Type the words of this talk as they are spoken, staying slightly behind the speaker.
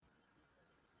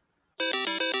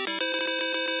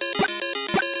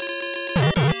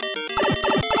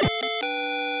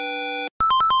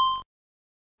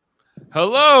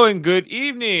Hello and good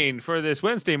evening for this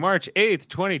Wednesday, March 8th,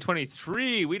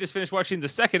 2023. We just finished watching the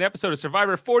second episode of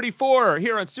Survivor 44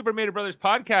 here on Super Mater Brothers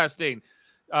Podcasting.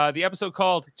 The episode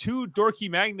called Two Dorky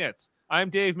Magnets. I'm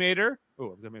Dave Mater. Oh, I'm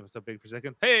going to make myself big for a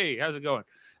second. Hey, how's it going?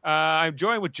 I'm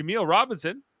joined with Jameel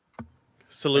Robinson. How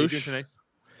you doing tonight?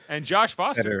 And Josh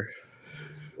Foster. Better.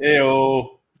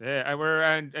 Heyo. Yeah,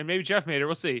 and maybe Jeff Mater.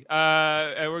 We'll see.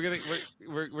 And we're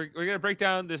gonna break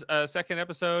down this second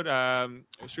episode.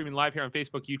 We're streaming live here on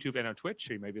Facebook, YouTube, and on Twitch.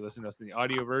 You may be listening to us in the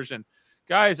audio version,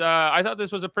 guys. I thought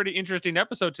this was a pretty interesting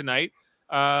episode tonight.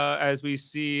 As we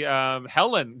see,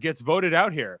 Helen gets voted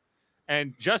out here,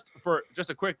 and just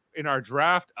a quick in our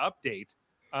draft update,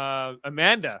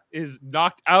 Amanda is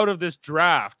knocked out of this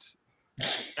draft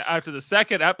after the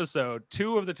second episode.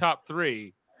 2 of the top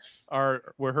 3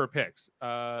 were her picks.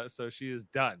 So she is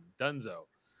donezo.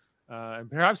 And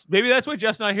perhaps maybe that's why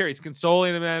Jeff's not here. He's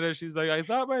consoling Amanda. She's like, I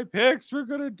thought my picks were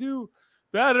gonna do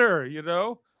better, you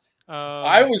know.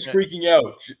 I was freaking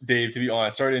out, Dave, to be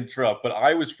honest. Sorry to interrupt, but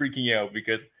I was freaking out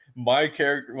because my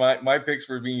picks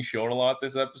were being shown a lot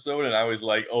this episode, and I was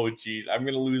like, oh geez, I'm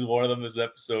gonna lose one of them this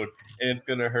episode, and it's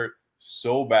gonna hurt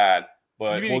so bad.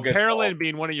 But we'll get Carolyn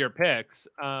being one of your picks.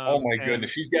 Oh my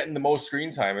goodness, she's getting the most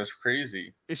screen time. It's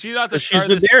crazy. Is she not the? She's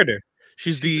the narrator.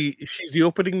 She's the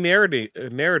opening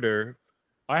narrator.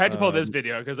 I had to pull this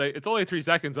video because it's only 3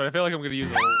 seconds, but I feel like I'm going to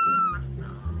use it.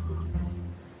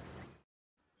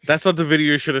 That's not the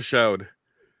video you should have showed.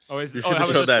 Oh, is you should have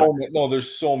showed that? No,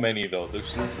 there's so many though.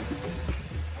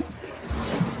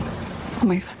 Oh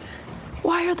my god!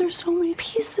 Why are there so many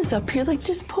pieces up here? Like,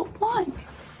 just put one.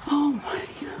 Oh my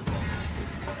god!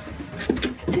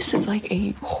 This is like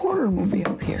a horror movie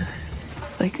up here,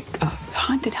 like a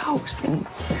haunted house. And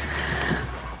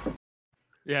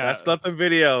yeah, that's not the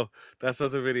video. Well,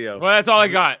 that's all I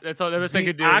got. That's all. That was I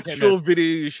could do. The actual video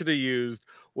you should have used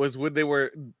was when they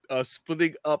were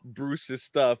splitting up Bruce's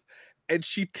stuff, and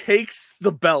she takes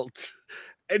the belt.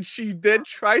 And she then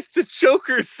tries to choke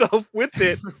herself with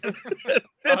it.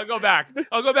 I'll go back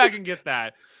and get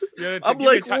that. I'm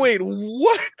like, wait,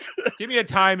 what? Give me a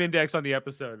time index on the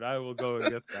episode. I will go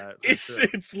and get that.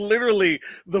 It's literally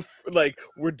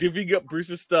we're divvying up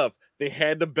Bruce's stuff. They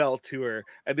hand a belt to her,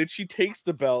 and then she takes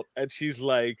the belt, and she's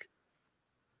like,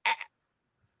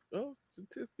 "Oh,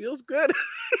 it feels good."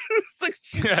 It's like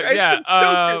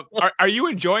Are you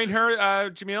enjoying her,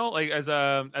 Jameel? Like as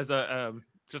a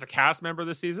just a cast member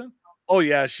this season? Oh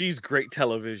yeah, she's great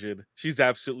television. She's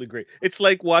absolutely great. It's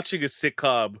like watching a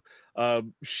sitcom.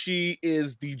 She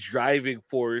is the driving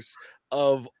force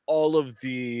of all of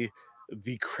the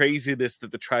craziness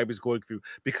that the tribe is going through.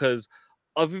 Because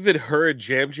other than her and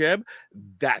Jam Jam,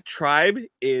 that tribe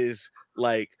is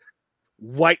like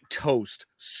white toast.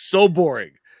 So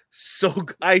boring. So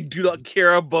I do not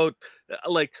care about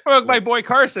my boy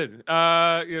Carson.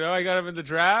 I got him in the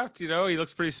draft. He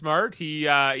looks pretty smart. He's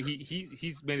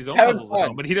made his own puzzles at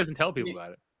home, but he doesn't tell people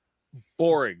about it.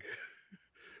 Boring.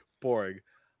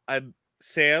 And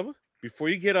Sam, before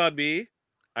you get on me,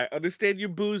 I understand your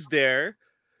booze there.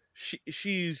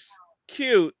 She's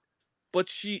cute, but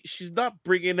she's not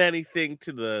bringing anything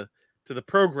to the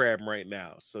program right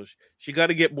now. So she got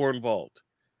to get more involved.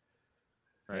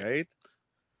 Right?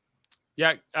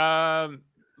 Yeah.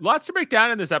 Lots to break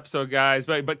down in this episode, guys.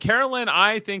 But Carolyn,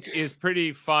 I think, is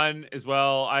pretty fun as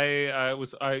well.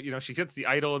 She gets the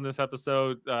idol in this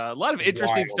episode. A lot of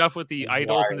interesting stuff with the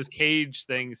idols and this cage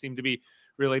thing seemed to be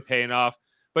really paying off.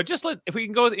 But if we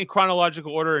can go in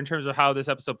chronological order in terms of how this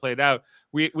episode played out,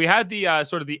 we had the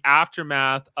sort of the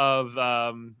aftermath of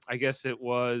I guess it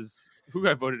was who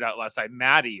got voted out last time?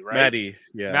 Maddie, right? Maddie,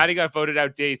 yeah. Maddie got voted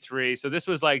out day 3. So this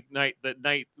was like the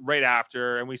night right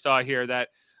after, and we saw here that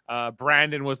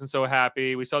Brandon wasn't so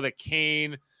happy. We saw that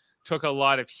Kane took a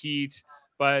lot of heat,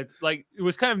 but it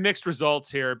was kind of mixed results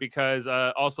here because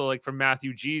also from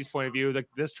Matthew G's point of view,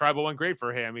 this tribal went great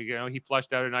for him. He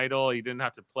flushed out an idol. He didn't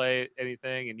have to play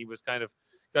anything, and he was kind of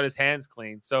got his hands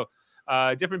clean. So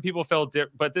different people felt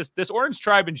different, but this Orange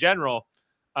tribe in general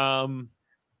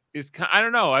is I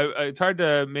don't know. It's hard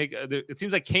to make. It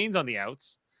seems like Kane's on the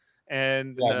outs,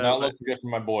 and not looking good for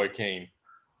my boy Kane.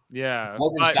 Yeah,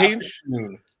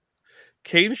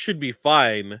 Kane should be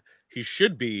fine. He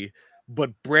should be,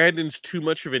 but Brandon's too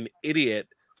much of an idiot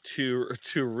to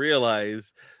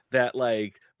realize that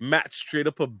Matt straight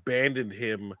up abandoned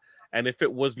him, and if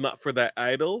it was not for that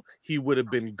idol, he would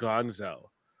have been gonzo.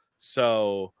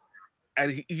 So,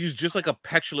 and he's just like a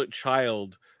petulant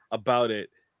child about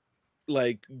it.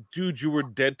 Dude, you were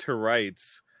dead to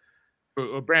rights.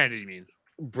 Brandon, you mean?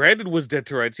 Brandon was dead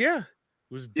to rights. Yeah,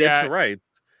 he was dead to rights.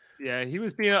 Yeah, he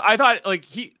was being. I thought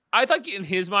I thought in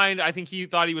his mind, I think he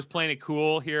thought he was playing it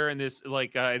cool here in this,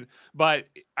 but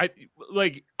I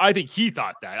think he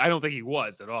thought that. I don't think he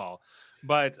was at all.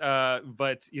 But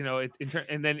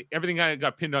and then everything kind of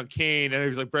got pinned on Kane, and he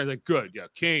was like, Brent's like, good, yeah,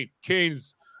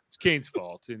 it's Kane's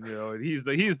fault, and and he's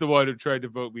the one who tried to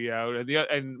vote me out,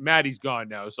 and Maddie's gone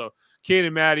now, so Kane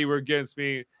and Maddie were against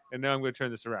me, and now I'm going to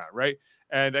turn this around, right?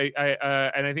 And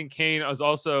I think Kane was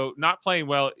also not playing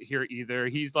well here either.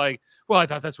 He's like, well, I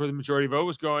thought that's where the majority vote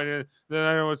was going, and then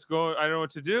I don't know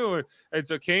what to do. And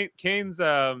so Kane's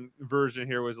version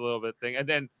here was a little bit thing. And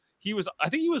then I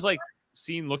think he was like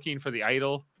seen looking for the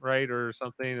idol, right, or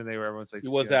something. And everyone's like, he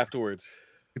was afterwards.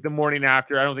 The morning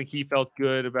after. I don't think he felt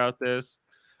good about this.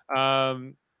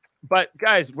 But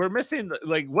guys, we're missing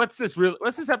what's this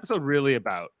episode really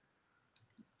about?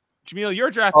 Jamil,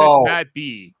 you're drafted Matt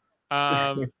B.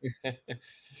 And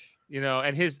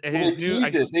his they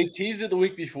new teased it the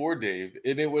week before, Dave,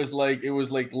 and it was like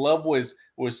love was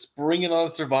springing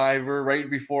on Survivor right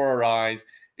before our eyes.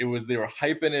 They were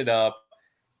hyping it up,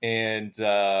 and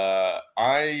Jamil,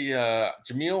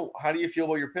 how do you feel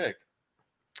about your pick?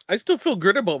 I still feel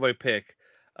good about my pick.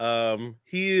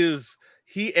 He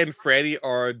and Franny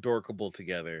are adorable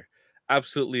together,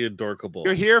 absolutely adorable.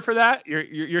 You're here for that?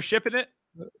 You're shipping it?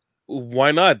 Why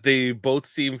not? They both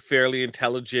seem fairly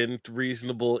intelligent,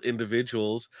 reasonable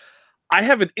individuals. I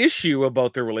have an issue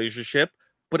about their relationship,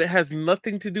 but it has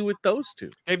nothing to do with those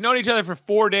two. They've known each other for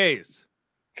 4 days.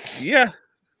 Yeah.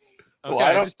 Okay, well,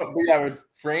 I don't. But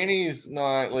Franny's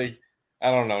not I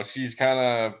don't know. She's kind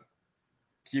of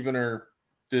keeping her.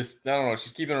 I don't know.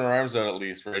 She's keeping her arms out at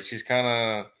least, right? She's kind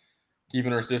of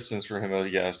keeping her distance from him, I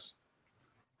guess.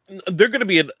 There's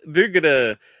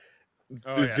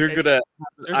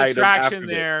attraction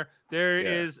there. There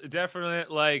is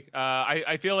definitely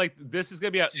I feel like this is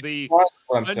gonna be the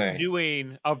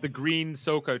undoing of the Green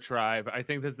Soka tribe. I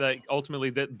think that ultimately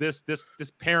that this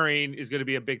pairing is going to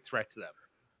be a big threat to them.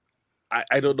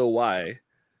 I don't know why.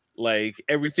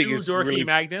 Everything is dorky really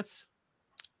magnets.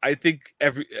 I think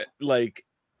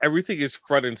everything is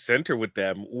front and center with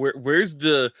them. Where is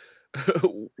the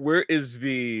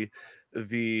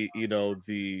this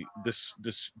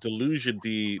delusion,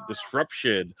 the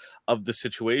disruption of the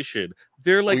situation?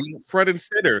 They're front and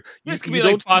center. This could be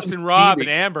like Boston Rob and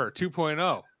Amber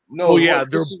 2.0. No,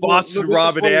 they're Boston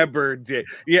Rob and Amber.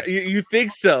 Yeah, you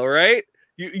think so, right?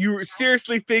 You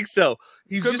seriously think so?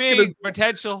 He's could just be gonna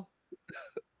potential.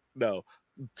 No,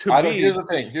 here's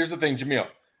the thing, Jamil.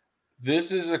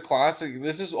 This is a classic.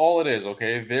 This is all it is.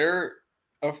 Okay, they're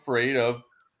afraid of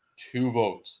 2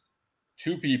 votes,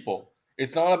 2 people.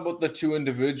 It's not about the 2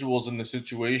 individuals in the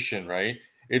situation, right?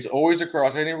 It's always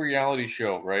across any reality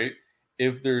show, right?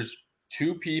 If there's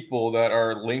 2 people that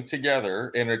are linked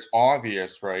together and it's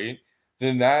obvious, right?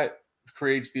 Then that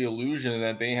creates the illusion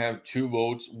that they have 2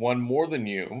 votes, 1 more than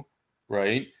you,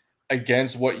 right?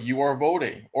 Against what you are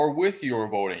voting or with your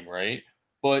voting, right?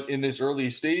 But in this early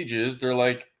stages, they're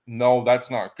like, no,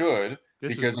 that's not good,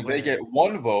 because if they get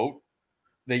 1 vote,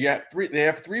 they get 3. They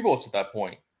have 3 votes at that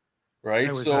point,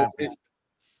 right?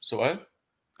 So what?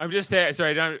 I'm just saying.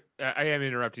 Sorry, I am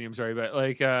interrupting you. I'm sorry, but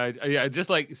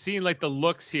just seeing the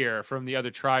looks here from the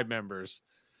other tribe members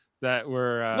that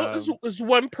were. No, it's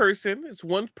one person. It's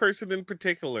one person in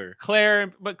particular.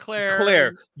 Claire,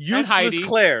 useless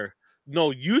Claire.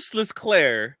 No, useless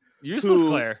Claire.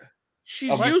 Claire.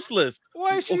 She's useless.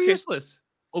 Why is she useless?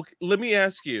 Okay, let me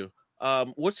ask you.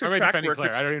 What's her track record?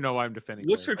 Claire? I don't even know why I'm defending.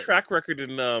 What's her track record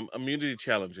in immunity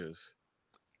challenges?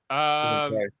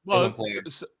 Soka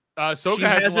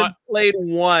hasn't played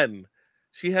one.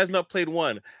 She has not played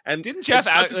one. And didn't Jeff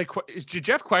did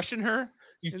Jeff question her?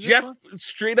 Jeff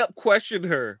straight up questioned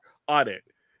her on it.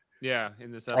 Yeah,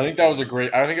 in this episode. I think that was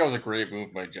a great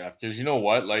move by Jeff, because you know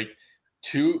what? The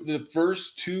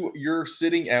first 2 you're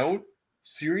sitting out.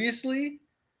 Seriously?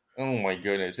 Oh my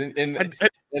goodness! And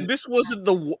this wasn't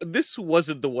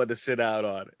the one to sit out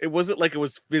on. It wasn't like it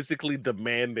was physically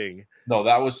demanding. No,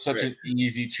 that was such an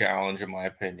easy challenge, in my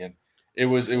opinion. It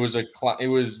was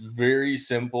very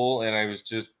simple, and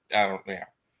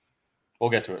we'll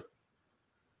get to it.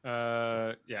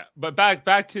 But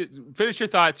back to finish your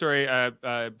thoughts. Sorry,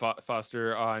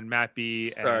 Foster, on Matt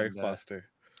B. Sorry, Foster.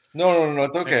 No,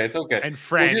 it's okay. It's okay. And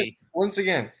Franny. Once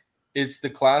again, it's the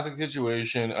classic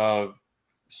situation of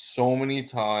so many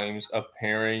times a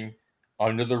pairing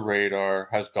under the radar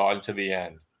has gotten to the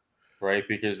end, right?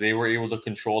 Because they were able to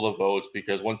control the votes.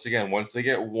 Because once they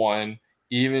get 1,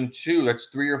 even 2, that's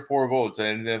 3 or 4 votes,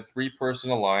 and then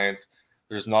 3-person alliance,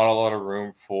 there's not a lot of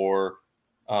room for,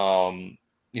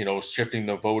 shifting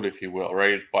the vote, if you will,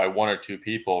 right? By 1 or 2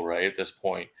 people, right? At this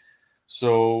point.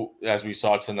 So as we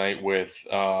saw tonight with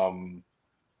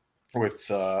what's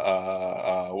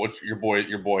your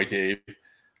boy Dave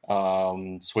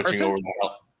switching Carson? over to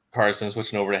Carson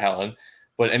switching over to Helen.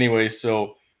 But anyway,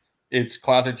 so it's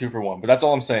classic 2-for-1. But that's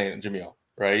all I'm saying, Jamil,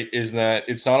 right? Is that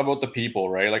it's not about the people,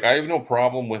 right? Like I have no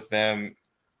problem with them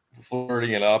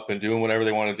flirting it up and doing whatever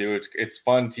they want to do. It's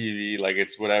fun TV, like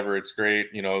it's whatever, it's great,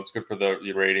 it's good for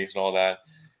the ratings and all that.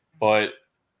 But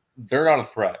they're not a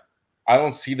threat. I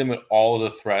don't see them at all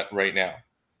as a threat right now.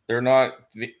 They're not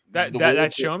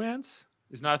that showman's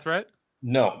is not a threat.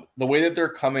 No, the way that they're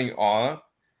coming on,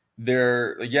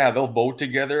 they'll vote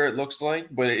together. It looks like,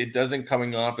 but it doesn't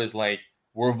coming off as like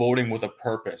we're voting with a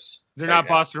purpose. They're not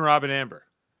Boston Rob and Amber.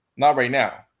 Not right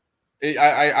now.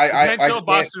 Potential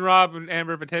Boston Rob and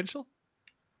Amber potential.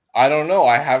 I don't know.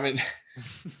 I haven't.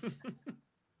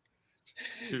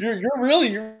 You're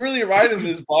really riding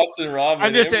this Boston Rob.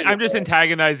 I'm just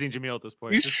antagonizing Jamil at this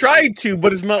point. He's tried to,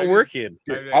 but it's not working.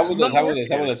 How about this?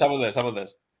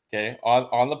 Okay,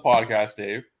 on the podcast,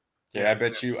 Dave. Okay, I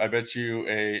bet you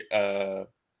a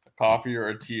coffee or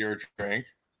a tea or a drink.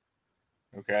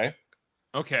 Okay.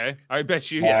 Okay, I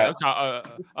bet you a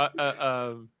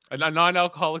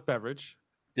non-alcoholic beverage.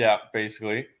 Yeah,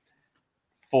 basically.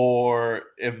 For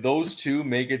if those two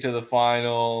make it to the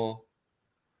final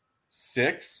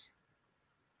 6,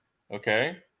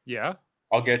 okay. Yeah,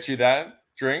 I'll get you that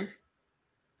drink.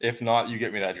 If not, you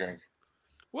get me that drink.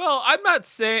 Well, I'm not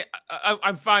saying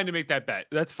I'm fine to make that bet.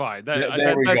 That's fine.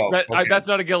 Okay. That's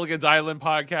not a Gilligan's Island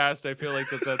podcast. I feel like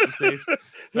that's a safe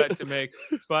bet to make.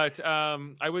 But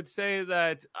I would say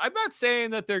that I'm not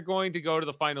saying that they're going to go to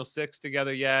the final 6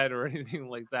 together yet or anything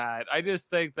like that. I just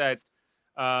think that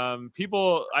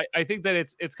people, I think that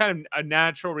it's kind of a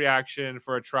natural reaction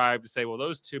for a tribe to say, well,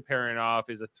 those two pairing off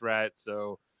is a threat,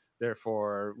 so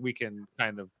therefore we can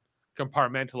kind of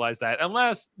compartmentalize that,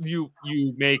 unless you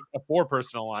make a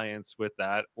 4-person alliance with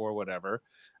that or whatever,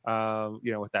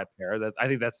 with that pair. That I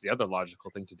think that's the other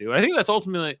logical thing to do. And I think that's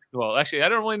ultimately, well, actually, I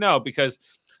don't really know, because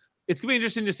it's gonna be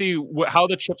interesting to see how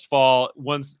the chips fall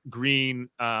once Green,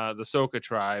 the Soka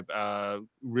tribe,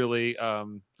 really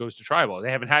goes to tribal. They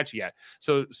haven't hatched yet.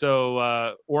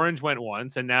 So Orange went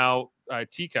once, and now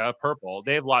Tika, Purple,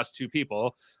 they have lost 2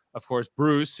 people. Of course,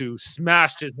 Bruce, who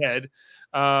smashed his head.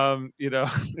 He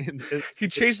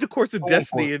changed the course of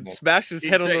destiny and smashed his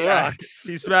head on the rocks.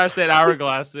 He smashed that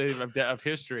hourglass of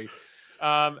history.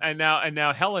 And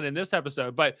now Helen in this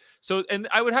episode. And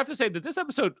I would have to say that this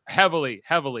episode heavily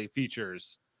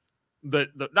features the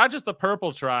not just the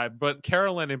Purple tribe, but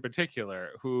Carolyn in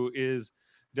particular, who is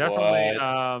definitely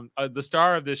the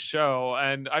star of this show,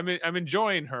 and I'm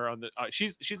enjoying her on the.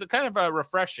 She's a kind of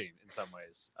refreshing in some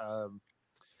ways.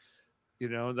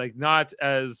 Like not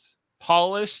as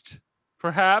polished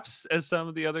perhaps as some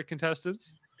of the other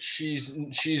contestants.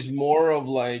 She's more of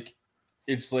like,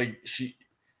 it's like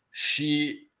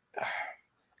she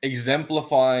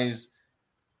exemplifies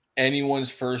anyone's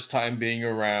first time being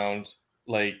around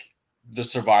like the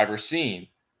Survivor scene,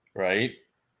 right?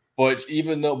 But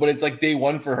it's like day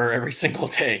 1 for her every single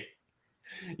day.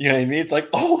 You know what I mean? It's like,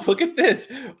 oh, look at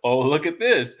this. Oh, look at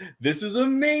this. This is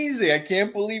amazing. I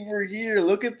can't believe we're here.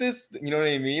 Look at this. You know what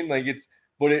I mean? Like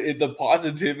the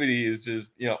positivity is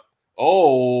just,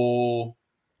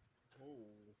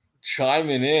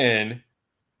 chiming in.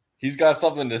 He's got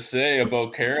something to say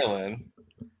about Carolyn.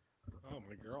 Oh,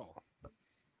 my girl.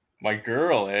 My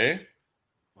girl, eh?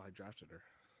 Well, I drafted her.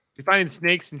 You're finding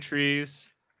snakes and trees.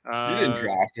 You didn't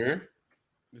draft her.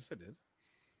 Yes, I did.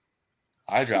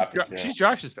 I drafted her. She's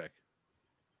Josh's pick.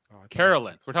 Oh,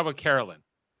 Carolyn. We're talking about Carolyn.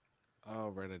 Oh,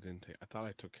 right. I thought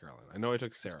I took Carolyn. I know I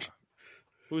took Sarah.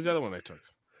 Who was the other one I took?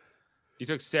 You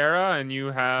took Sarah, and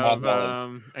you have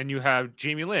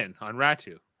Jamie Lynn on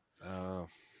Ratu. Oh.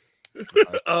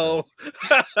 Oh.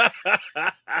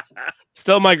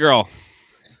 Still my girl.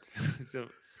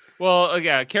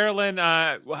 Carolyn,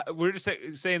 we're just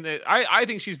saying that I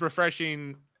think she's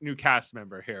refreshing new cast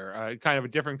member here, kind of a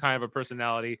different kind of a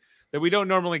personality that we don't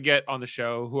normally get on the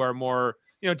show, who are more,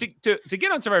 to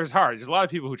get on Survivor's hard. There's a lot of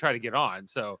people who try to get on.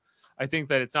 So I think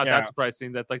that it's not that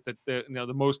surprising that like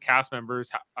the most cast members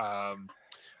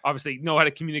obviously know how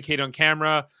to communicate on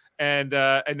camera and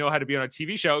know how to be on a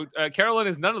TV show. Carolyn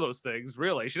is none of those things,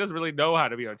 really. She doesn't really know how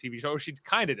to be on a TV show. She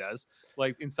kind of does,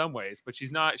 like in some ways, but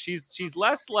she's not. She's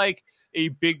less like a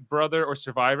Big Brother or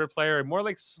Survivor player, and more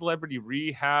like Celebrity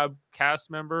Rehab cast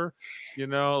member.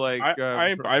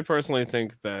 I personally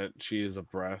think that she is a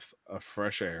breath of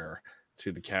fresh air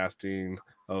to the casting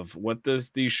of what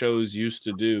these shows used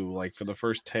to do. Like for the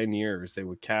first 10 years, they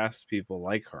would cast people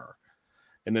like her,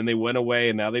 and then they went away,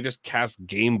 and now they just cast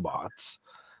game bots.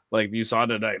 Like you saw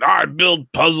tonight, I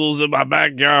build puzzles in my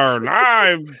backyard.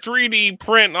 I 3D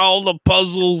print all the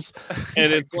puzzles,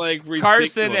 and it's like ridiculous.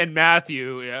 Carson and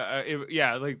Matthew.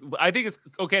 Yeah, like I think it's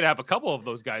okay to have a couple of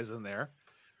those guys in there.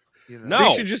 You know? No,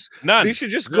 they should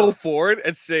just go forward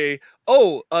and say,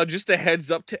 "Oh, just a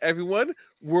heads up to everyone,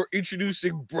 we're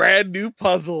introducing brand new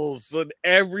puzzles on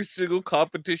every single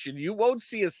competition. You won't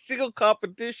see a single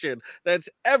competition that's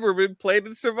ever been played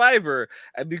in Survivor,"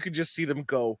 and you can just see them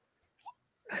go,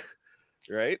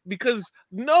 right? Because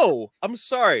no, I'm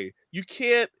sorry, you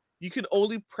can't. You can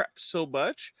only prep so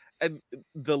much, and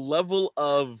the level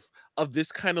of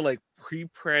this kind of like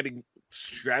pre-planning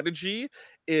strategy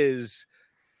is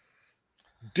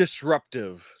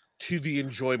disruptive to the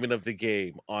enjoyment of the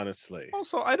game, honestly.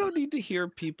 Also, I don't need to hear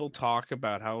people talk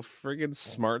about how friggin'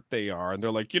 smart they are. And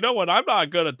they're like, you know what? I'm not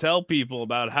going to tell people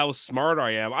about how smart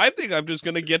I am. I think I'm just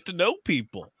going to get to know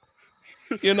people.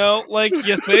 You know, like,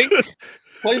 you think?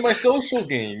 Play my social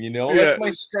game, you know? Yeah. That's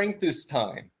my strength this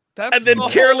time. And then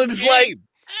Carolyn's like,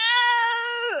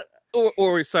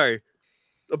 or sorry,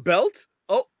 a belt?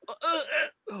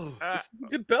 This is a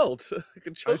good belt.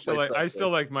 I still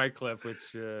like my clip,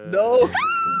 which no.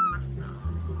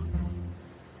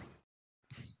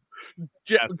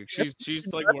 She's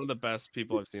like one of the best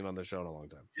people I've seen on the show in a long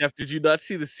time. Jeff, did you not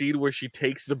see the scene where she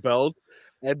takes the belt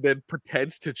and then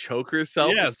pretends to choke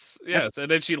herself? Yes. And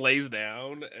then she lays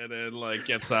down and then like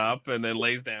gets up and then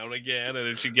lays down again. And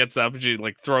then she gets up and she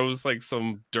like throws like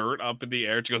some dirt up in the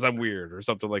air. She goes, "I'm weird," or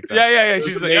something like that. Yeah.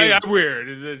 She's like, "I'm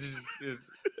weird."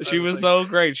 She was so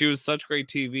great. She was such great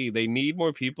TV. They need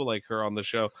more people like her on the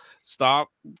show. Stop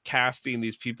casting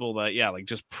these people that, like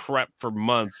just prep for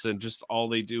months and just all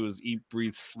they do is eat,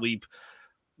 breathe, sleep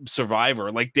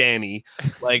Survivor, like Danny.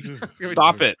 Like,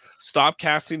 stop it. Stop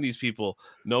casting these people.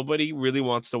 Nobody really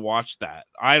wants to watch that.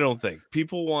 I don't think.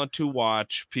 People want to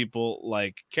watch people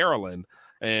like Carolyn,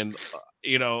 and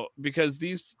because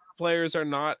these players are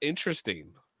not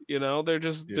interesting. You know, they're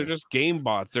just game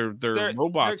bots. They're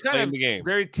robots playing the game.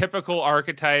 Very typical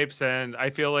archetypes, and I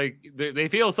feel like they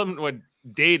feel somewhat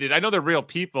dated. I know they're real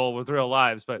people with real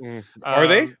lives, but are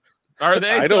they? Are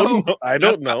they? I don't know. I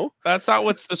don't know. That's not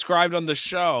what's described on the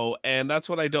show, and that's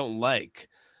what I don't like.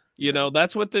 You know,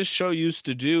 that's what this show used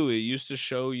to do. It used to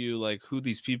show you like who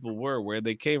these people were, where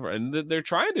they came from, and they're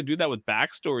trying to do that with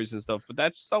backstories and stuff. But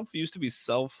that stuff used to be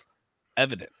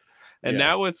self-evident, and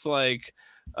now it's like,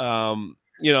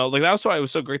 like that's why it was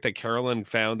so great that Carolyn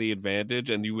found the advantage,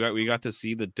 and we got to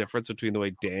see the difference between the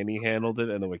way Danny handled it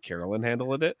and the way Carolyn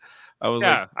handled it. I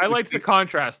liked the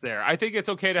contrast there. I think it's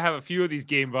okay to have a few of these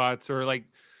game bots, or like,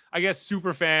 I guess,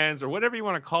 super fans, or whatever you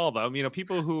want to call them. You know,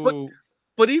 people who.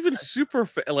 But even super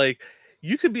like,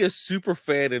 you could be a super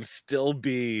fan and still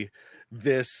be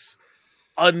this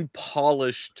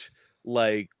unpolished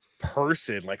like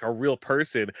person, like a real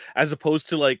person, as opposed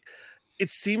to like. It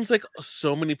seems like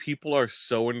so many people are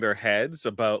so in their heads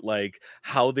about like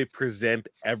how they present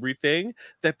everything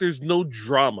that there's no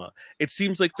drama. It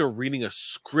seems like they're reading a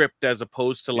script as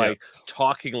opposed to like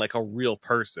talking like a real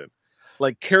person.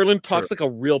 Like Carolyn talks like a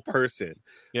real person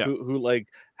who like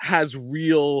has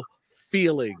real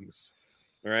feelings,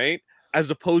 right? As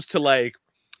opposed to like,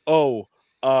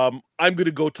 I'm going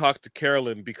to go talk to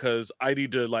Carolyn because I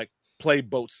need to like play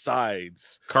both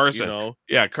sides. Carson,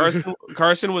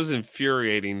 Carson was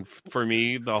infuriating for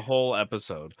me the whole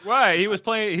episode. Why? He was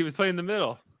playing the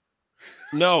middle.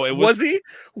 No, it was he?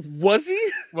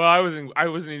 Well, I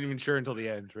wasn't even sure until the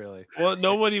end, really. Well,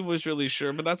 nobody was really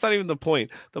sure, but that's not even the point.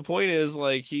 The point is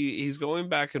like he's going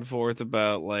back and forth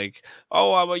about like,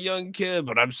 oh, I'm a young kid,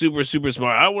 but I'm super, super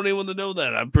smart. I don't want anyone to know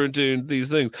that I'm printing these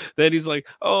things. Then he's like,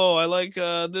 oh, I like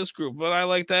this group, but I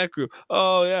like that group.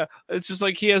 Oh yeah. It's just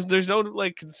like there's no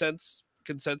like consensus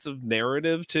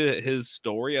narrative to his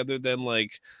story other than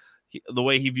like the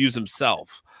way he views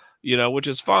himself, which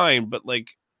is fine, but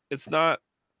like it's not.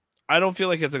 I don't feel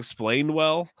like it's explained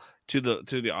well to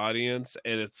the audience,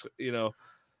 and it's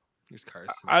Here's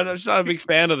Carson. I'm just not a big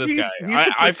fan of this guy.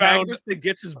 I found that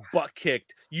gets his butt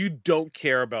kicked. You don't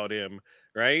care about him,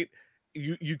 right?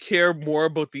 You care more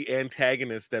about the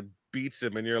antagonist that beats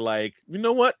him, and you're like, you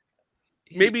know what?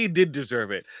 Maybe he did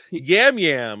deserve it. Yam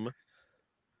Yam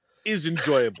is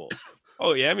enjoyable.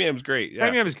 Oh, Yam Yam's great. Yeah.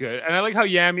 Yam Yam is good, and I like how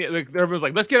Yam Yam. Like everyone was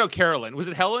like, "Let's get out Carolyn." Was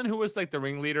it Helen who was like the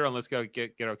ringleader on "Let's Go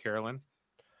Get Out Carolyn"?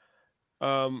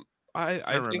 I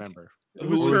don't remember. It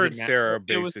was her and Sarah,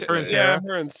 basically. Her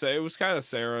and Sarah. It was kind of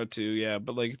Sarah too, yeah.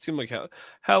 But like, it seemed like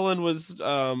Helen was.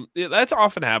 That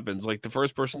often happens. Like the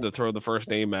first person to throw the first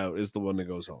name out is the one that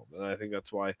goes home, and I think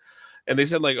that's why. And they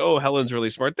said like, "Oh, Helen's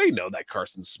really smart." They know that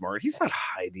Carson's smart. He's not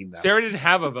hiding that. Sarah didn't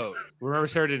have a vote. Remember,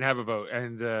 Sarah didn't have a vote,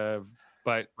 and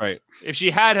But Right. if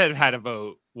she had a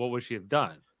vote, what would she have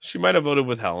done? She might have voted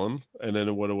with Helen, and then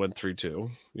it would have went 3-2.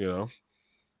 You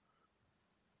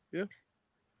know.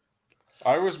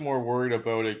 I was more worried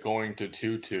about it going to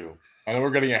 2-2. I know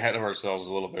we're getting ahead of ourselves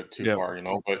a little bit too far,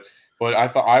 but I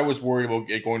thought I was worried about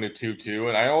it going to 2-2,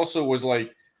 and I also was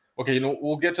like, okay,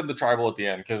 we'll get to the tribal at the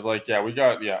end because,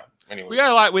 anyway, We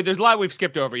got a lot. There's a lot we've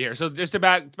skipped over here. So just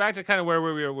back to kind of where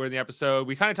we were in the episode.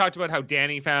 We kind of talked about how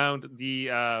Danny found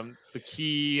the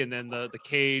key and then the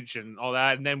cage and all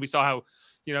that, and then we saw how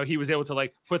he was able to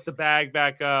like put the bag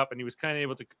back up, and he was kind of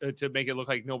able to make it look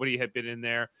like nobody had been in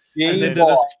there. And then it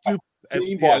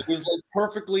was like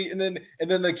perfectly, and then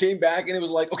they came back and it was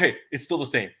like, okay, it's still the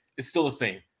same.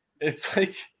 It's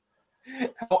like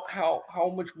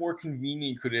how much more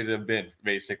convenient could it have been,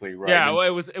 basically, right? Yeah, well,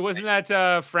 it wasn't that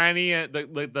Franny and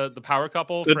the power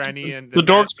couple, Franny and the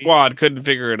Dork Squad couldn't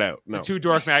figure it out. No, the two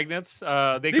Dork magnets.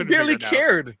 They barely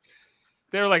cared.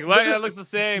 They were like, that looks the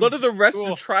same. None of the rest of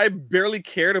the tribe barely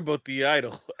cared about the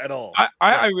idol at all.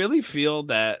 I really feel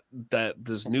that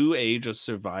this new age of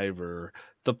Survivor,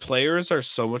 the players are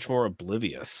so much more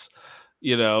oblivious,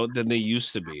 than they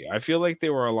used to be. I feel like they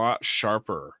were a lot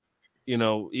sharper,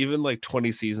 even like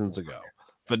 20 seasons ago.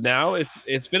 But now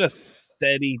it's been a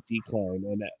steady decline,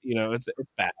 and it's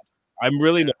bad. I'm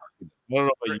really not. I don't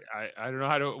know what I don't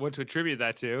know what to attribute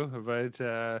that to, but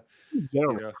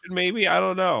maybe I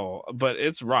don't know, but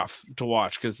it's rough to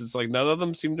watch because it's like none of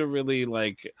them seem to really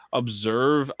like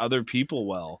observe other people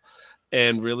well,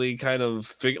 and really kind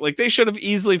of like they should have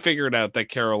easily figured out that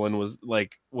Carolyn was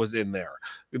in there.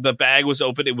 The bag was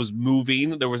open, it was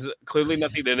moving, there was clearly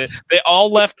nothing in it. They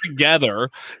all left together,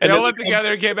 and they all left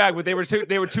together and came back, but they were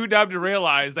too dumb to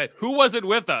realize that who wasn't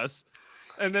with us.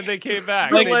 And then they came back.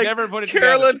 They never put it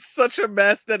Carolyn's together. Such a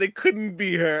mess that it couldn't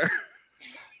be her.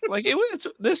 Like it was.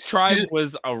 This tribe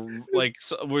was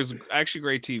was actually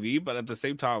great TV, but at the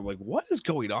same time, like, what is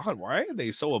going on? Why are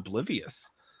they so oblivious?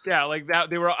 Yeah, like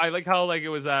that. They were. I like how like it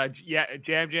was.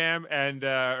 Jam Jam and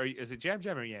or is it Jam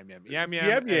Jam or Yam Yam? Yam.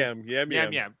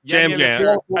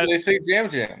 They say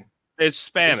Jam Jam. It's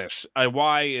Spanish. A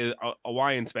Y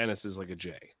in Spanish is like a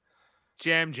J.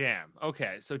 Jam Jam.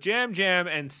 Okay, so Jam Jam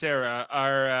and Sarah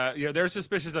are they're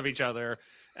suspicious of each other,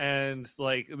 and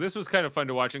like this was kind of fun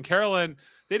to watch. And Carolyn,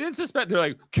 they didn't suspect. They're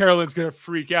like, Carolyn's gonna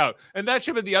freak out, and that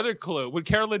should have been the other clue. When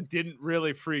Carolyn didn't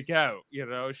really freak out,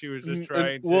 she was just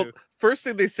trying to. Well, first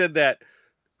thing they said that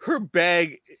her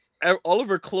bag, all of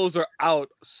her clothes are out,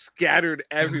 scattered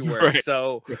everywhere. Right.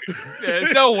 So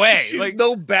there's no way. She's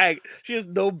no bag. She has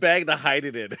no bag to hide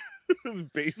it in.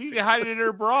 Basically. He hide it in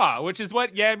her bra, which is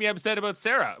what Yam Yam said about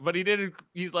Sarah. But he didn't.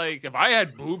 He's like, if I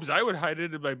had boobs, I would hide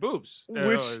it in my boobs.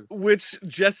 Which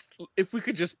just if we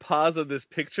could just pause on this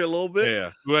picture a little bit.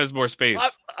 Yeah, who has more space?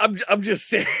 I'm just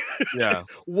saying. Yeah,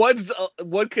 one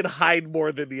could hide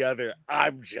more than the other.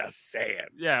 I'm just saying.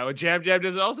 Yeah, well, Jam Jam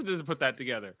doesn't put that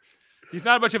together. He's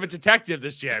not much of a detective,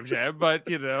 this Jam Jam, but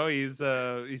he seems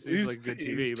like good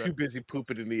TV. He's too busy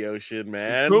pooping in the ocean,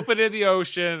 man. He's pooping in the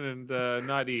ocean and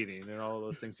not eating and all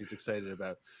those things he's excited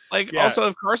about. Also,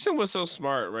 if Carson was so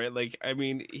smart, right? Like, I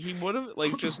mean, he would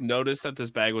have just noticed that this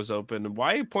bag was open.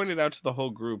 Why he pointed out to the whole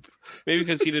group? Maybe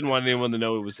because he didn't want anyone to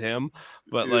know it was him.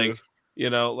 But why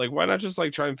not just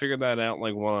try and figure that out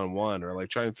one-on-one, or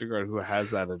try and figure out who has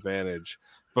that advantage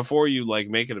before you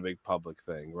make it a big public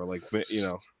thing, or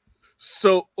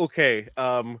So, okay,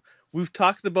 we've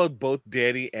talked about both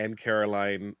Danny and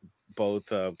Carolyn, both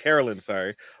having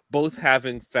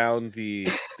found the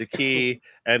key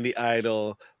and the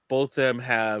idol. Both of them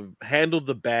have handled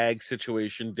the bag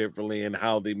situation differently and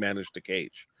how they managed the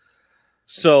cage.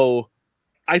 So,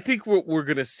 I think what we're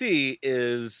going to see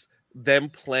is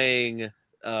them playing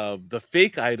the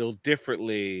fake idol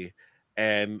differently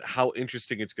and how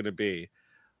interesting it's going to be.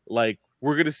 We're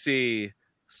going to see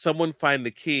someone find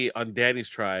the key on Danny's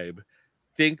tribe,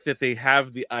 think that they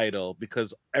have the idol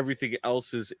because everything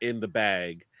else is in the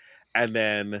bag, and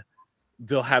then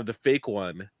they'll have the fake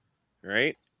one,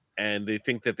 right? And they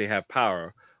think that they have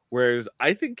power. Whereas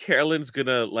I think Carolyn's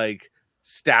gonna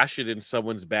stash it in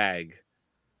someone's bag,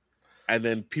 and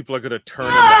then people are gonna turn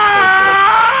on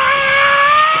that.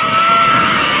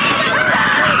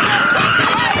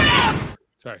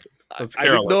 Sorry, I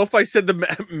didn't know if I said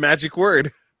the magic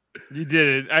word. You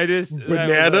did it. I just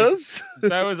bananas.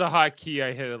 That was a hot key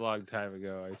I hit a long time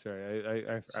ago. I'm sorry.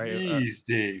 Jeez,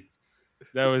 Dave.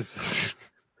 That was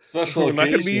special. We're not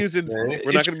going to be using.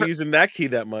 We're not going to be using that key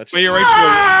that much. But you're right.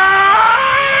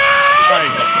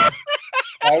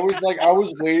 I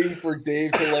was waiting for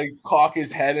Dave to cock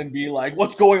his head and be like,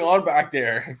 "What's going on back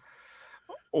there?"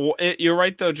 You're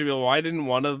right though, Jamil. Why didn't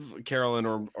one of Carolyn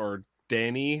or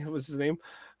Danny was his name.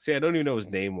 See, I don't even know his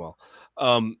name well.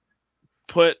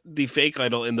 Put the fake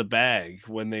idol in the bag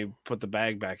when they put the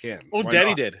bag back in. Oh, Why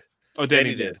Danny not? did. Oh,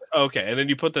 Danny Danny did. Okay, and then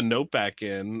you put the note back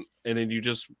in, and then you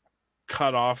just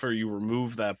cut off or you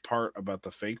remove that part about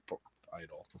the fake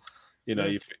idol. You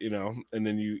know, and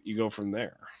then you go from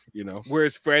there. You know,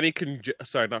 Whereas Franny can,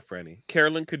 not Franny,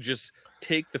 Carolyn could just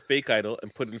take the fake idol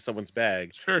and put it in someone's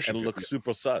bag sure, she and could, look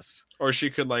super sus. or she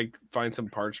could like find some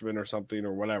parchment or something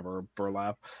or whatever,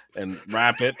 burlap, and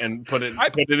wrap it and put it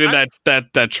in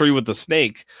that tree with the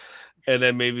snake, and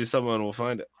then maybe someone will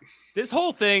find it. This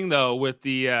whole thing though with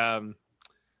the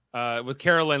with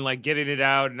Carolyn like getting it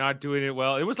out and not doing it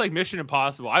well, it was like Mission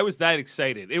Impossible. I was that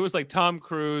excited. It was like Tom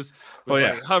Cruise was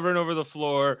like hovering over the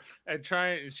floor and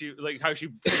she like how she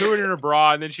threw it in her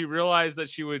bra and then she realized that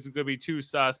she was gonna be too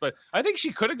sus. But I think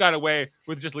she could have got away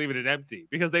with just leaving it empty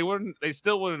because they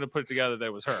still wouldn't have put it together that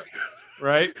it was her.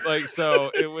 Right, like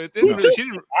so it didn't really. She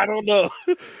didn't. I don't know.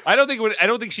 I don't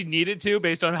think she needed to,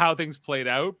 based on how things played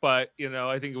out. But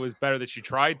I think it was better that she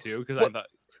tried to because I thought.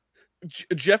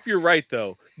 Jeff, you're right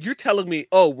though. You're telling me,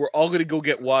 oh, we're all gonna go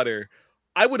get water.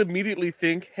 I would immediately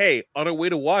think, hey, on our way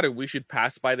to water, we should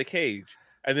pass by the cage,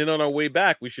 and then on our way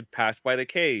back, we should pass by the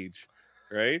cage,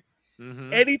 right?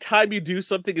 Mm-hmm. Anytime you do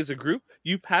something as a group,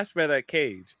 you pass by that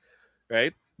cage,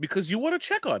 right? Because you want to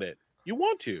check on it. You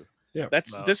want to. Yeah,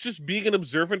 that's just being an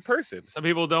observant person. Some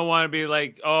people don't want to be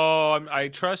like, "Oh, I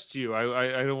trust you."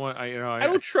 I don't want. I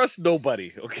don't trust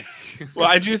nobody. Okay. Well,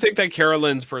 I do think that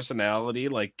Carolyn's personality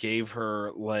like gave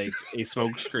her like a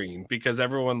smokescreen because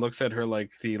everyone looks at her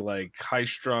like the like high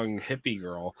strung hippie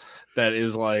girl that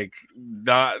is like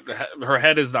not her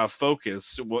head is not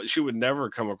focused. Well, she would never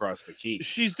come across the key.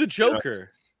 She's the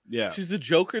Joker. Yeah, she's the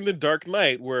Joker in the Dark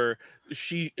Knight, where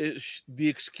the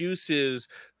excuse is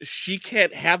she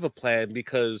can't have a plan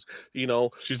because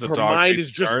she's her mind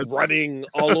is just running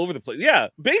all over the place. Yeah,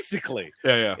 basically.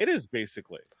 Yeah, it is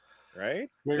basically right.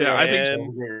 Yeah, I think that's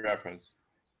a great reference.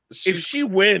 If she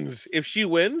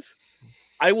wins,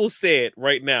 I will say it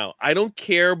right now. I don't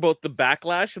care about the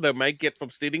backlash that I might get from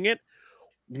stating it.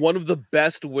 One of the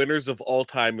best winners of all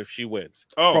time if she wins.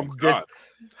 Oh, from God.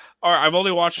 All right, I've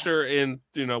only watched her in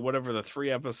whatever the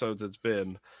 3 episodes it's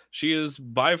been. She is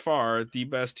by far the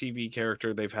best TV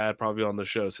character they've had probably on the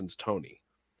show since Tony.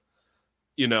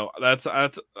 That's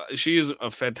she is a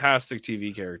fantastic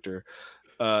TV character.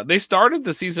 They started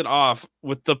the season off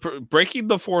with breaking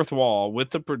the fourth wall with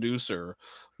the producer,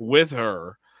 with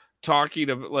her talking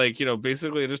of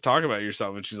basically just talk about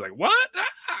yourself, and she's like, "What?"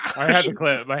 I have the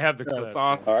clip.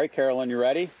 Awesome. All right, Carolyn, you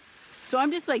ready? So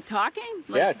I'm just like talking?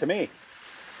 Yeah, to me.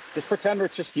 Just pretend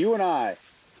it's just you and I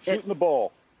shooting the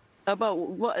bull. About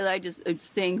what?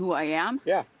 Saying who I am?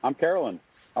 Yeah, I'm Carolyn.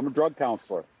 I'm a drug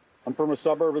counselor. I'm from a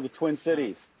suburb of the Twin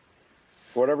Cities.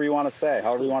 Whatever you want to say,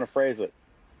 however you want to phrase it.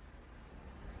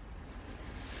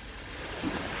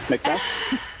 Make sense?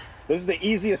 This is the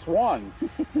easiest one.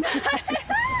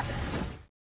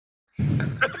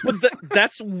 But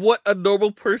that's what a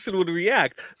normal person would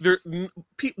react.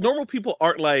 Normal people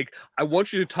aren't like, I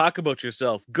want you to talk about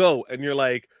yourself. Go. And you're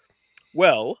like,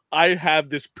 well, I have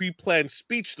this pre-planned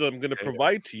speech that I'm going to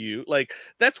provide to you. Like,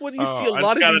 that's what you see a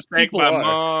lot of these people my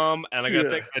mom, and I got to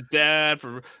thank my dad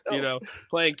for,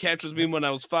 playing catch with me when I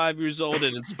was 5 years old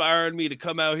and inspired me to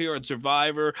come out here on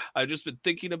Survivor. I've just been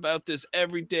thinking about this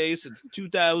every day since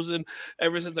 2000,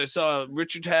 ever since I saw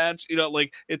Richard Hatch.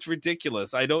 It's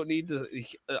ridiculous. I don't need to.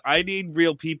 I need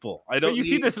real people. I don't. But you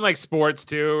see this in like sports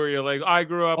too, where you're like, I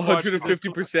grew up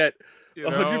 150%,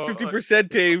 150%,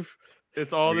 Dave.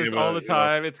 It's all this all the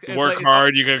time. It's work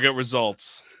hard. You gotta get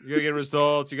results. You gotta get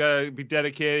results. You gotta be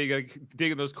dedicated. You gotta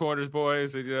dig in those corners,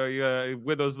 boys. And, you gotta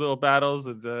win those little battles.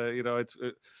 And it's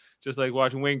just like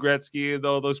watching Wayne Gretzky and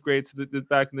all those greats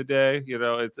back in the day.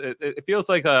 It feels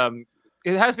like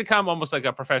it has become almost like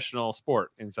a professional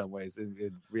sport in some ways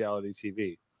in reality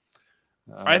TV.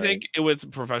 I think with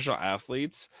professional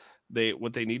athletes,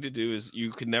 what they need to do is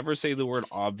you can never say the word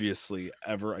obviously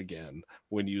ever again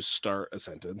when you start a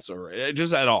sentence or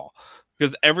just at all.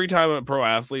 Because every time a pro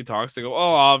athlete talks, they go,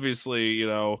 "Oh, obviously,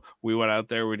 we went out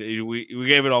there, we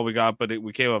gave it all we got, but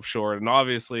we came up short, and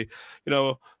obviously, we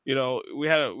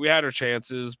had our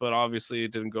chances, but obviously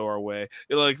it didn't go our way."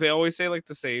 They always say like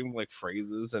the same like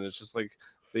phrases, and it's just like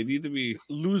they need to be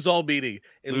lose all beating.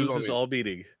 It loses all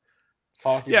beating.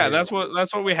 Yeah, that's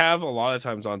what we have a lot of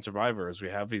times on Survivor is we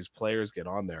have these players get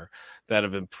on there that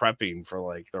have been prepping for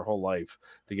like their whole life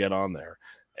to get on there.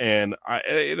 And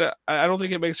I don't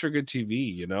think it makes for good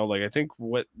TV, I think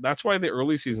that's why the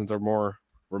early seasons are more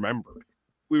remembered.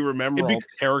 We remember all the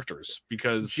characters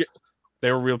because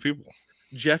they were real people.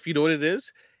 Jeff, you know what it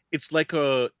is? it's like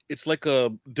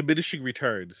a diminishing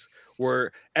returns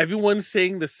where everyone's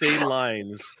saying the same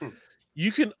lines.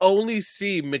 You can only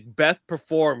see Macbeth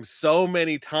perform so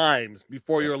many times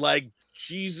before you're like,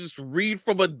 Jesus, read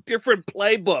from a different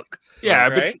playbook. Yeah,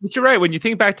 right? but you're right. When you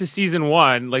think back to season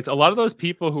 1, like a lot of those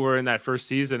people who were in that first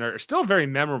season are still very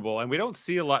memorable, and we don't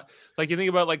see a lot. Like you think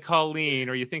about like Colleen,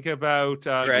 or you think about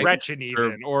Gretchen,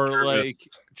 even, or Jervis. Like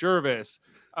Jervis.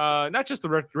 Not just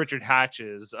the Richard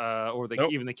Hatches, or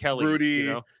even the Kellys,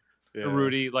 Rudy,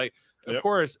 Rudy, like. Of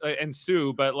course, and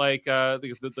Sue, but like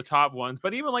the top ones,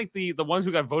 but even like the ones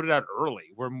who got voted out early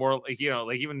were more like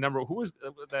like even who was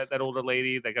that older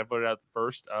lady that got voted out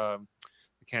first, the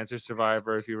cancer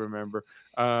survivor, if you remember,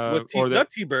 not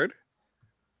T-Bird,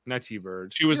 not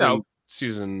T-Bird. She was in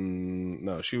season.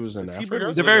 No, she was in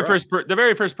Africa. The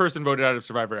very first person voted out of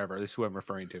Survivor ever. This is who I'm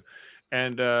referring to,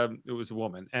 and it was a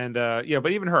woman, and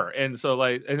but even her, and so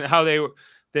like, and how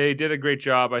they did a great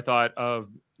job, I thought, of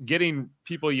getting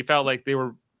people you felt like they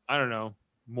were, I don't know,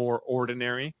 more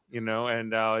ordinary, and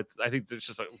I think it's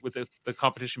just like with the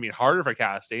competition being harder for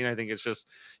casting, I think it's just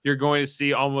you're going to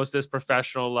see almost this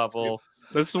professional level.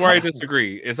 This is where I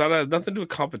disagree. It's not nothing to do with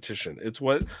competition. It's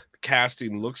what the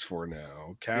casting looks for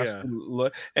now.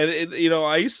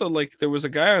 I used to like. There was a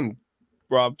guy on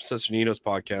Rob Cesternino's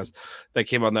podcast that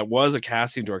came on that was a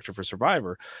casting director for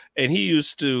Survivor, and he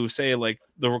used to say like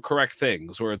the correct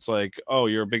things where it's like, oh,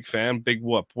 you're a big fan, big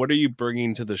whoop, what are you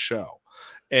bringing to the show?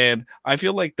 And I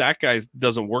feel like that guy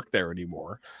doesn't work there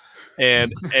anymore,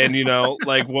 and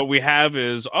like what we have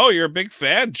is, oh, you're a big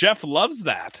fan, Jeff loves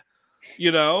that,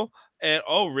 and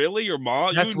oh, really? Your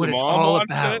mom? That's what it's all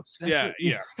about.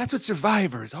 That's what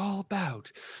Survivor is all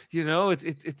about.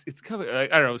 It's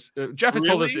covered. I don't know. Jeff has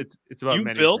told us it's about. You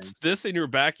built this in your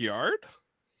backyard.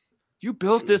 You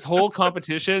built this whole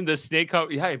competition, this snake.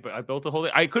 I built the whole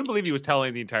thing. I couldn't believe he was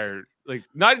telling the entire, like,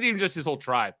 not even just his whole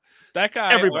tribe. That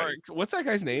guy. Everybody. What's that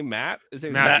guy's name? Matt. Is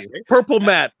it Matthew? Matt?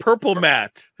 Purple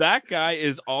Matt. That guy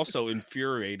is also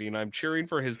infuriating. I'm cheering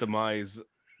for his demise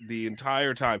the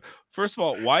entire time. First of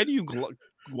all, why do you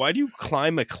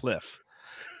climb a cliff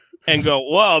and go,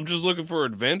 well, I'm just looking for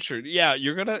adventure? Yeah,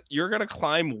 you're gonna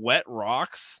climb wet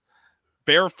rocks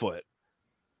barefoot,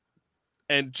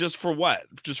 and just for what?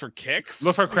 Just for kicks?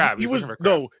 Look for crabs. He was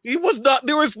not.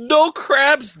 There was no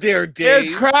crabs there, Dave.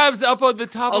 There's crabs up on the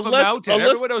top of a mountain.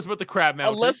 Everyone knows about the crab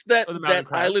mountain. Unless that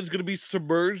island's going to be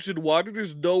submerged in water,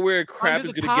 there's nowhere a crab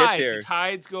is going to get there. The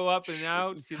tides go up and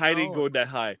out. Tide ain't going that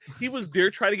high. He was there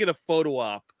trying to get a photo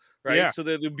op, right? Yeah. So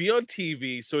that it'd be on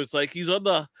TV. So it's like he's on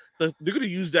the they're going to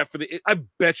use that for I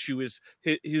bet you his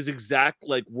exact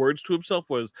like words to himself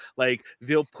was like,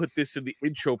 they'll put this in the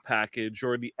intro package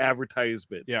or in the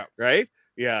advertisement. Yeah. Right?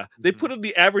 Yeah. Mm-hmm. They put in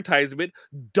the advertisement,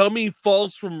 dummy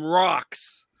falls from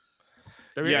rocks.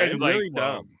 Really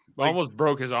dumb. Almost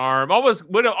broke his arm. Almost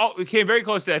came very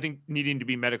close to, I think, needing to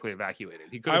be medically evacuated.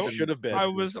 He should have been. I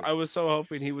was so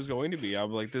hoping he was going to be.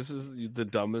 I'm like, this is the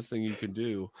dumbest thing you can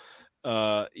do. You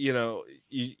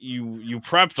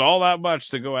prepped all that much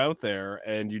to go out there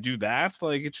and you do that.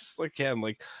 Like, it's just like,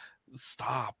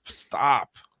 stop.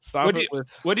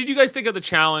 What did you guys think of the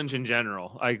challenge in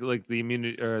general? Like the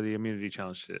immunity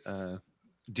challenge.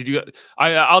 Did you?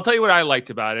 I'll tell you what I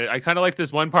liked about it. I kind of like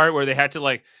this one part where they had to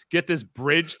like get this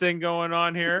bridge thing going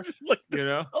on here.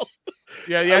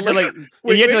 Yeah, you had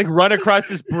to run across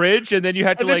this bridge, and then you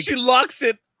had to she locks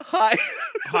it high,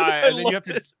 and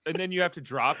then you have to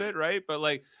drop it, right? But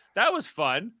like that was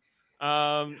fun.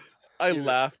 I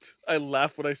laughed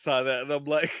when I saw that, and I'm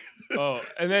like, oh,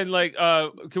 and then like,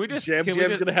 can we just Jam's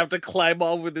gonna have to climb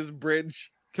over this bridge?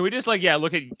 Can we just look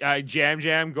at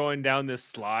Jam going down this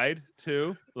slide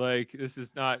too? Like, this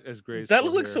is not as graceful. That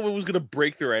looked like someone was gonna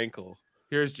break their ankle.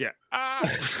 Here's Jam.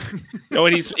 No,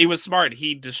 and he was smart.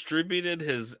 He distributed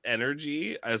his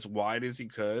energy as wide as he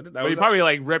could. He probably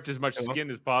like ripped as much skin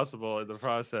as possible in the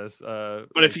process.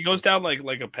 But if he goes down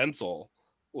like a pencil,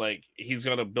 like he's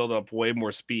gonna build up way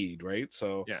more speed, right?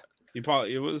 So yeah,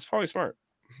 it was probably smart.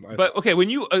 But okay, when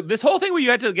you this whole thing where you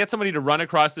had to get somebody to run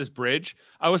across this bridge,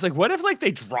 I was like, what if like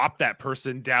they dropped that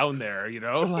person down there,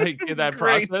 like in that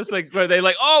process, like where they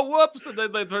like, oh, whoops, and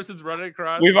then the person's running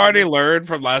across. We've already learned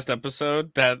from last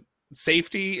episode that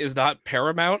safety is not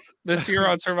paramount this year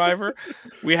on Survivor.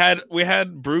 We had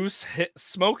Bruce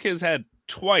smoke his head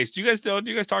twice. Do you guys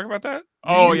talk about that?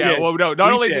 Oh yeah. Well, no.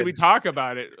 Not only did we talk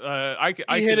about it,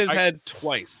 he hit his head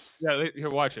twice. Yeah, here,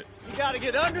 watch it. You got to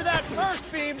get under that first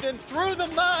beam, then through the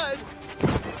mud.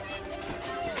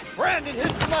 Brandon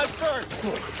hits the mud first.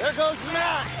 There goes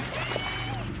Matt.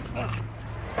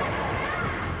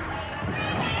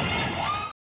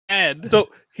 So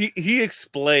he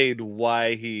explained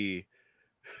why he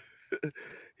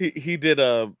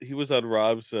he was on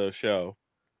Rob's show.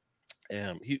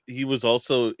 He was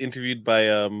also interviewed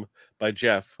by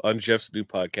Jeff on Jeff's new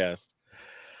podcast,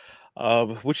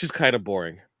 which is kind of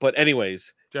boring. But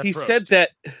anyways, Jeff he Probst. said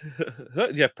that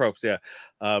Jeff Probst, yeah,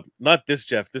 not this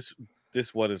Jeff.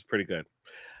 This one is pretty good.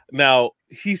 Now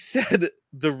he said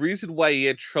the reason why he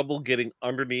had trouble getting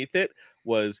underneath it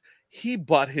was he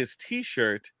bought his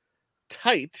T-shirt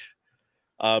tight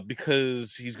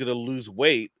because he's gonna lose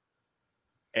weight,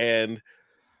 and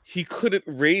he couldn't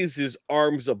raise his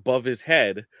arms above his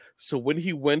head. So when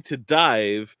he went to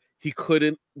dive, he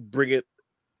couldn't bring it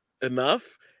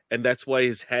enough, and that's why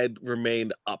his head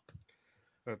remained up.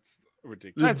 That's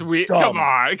ridiculous. That's weird. Dumb.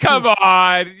 Come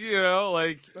on. You know,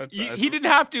 like That's- he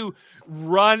didn't have to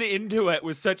run into it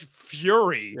with such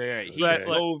fury. Yeah, he But,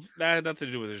 dove. That had nothing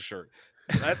to do with his shirt.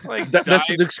 That's like That's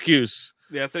an excuse.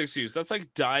 Yeah, that's an excuse. That's like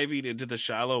diving into the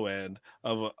shallow end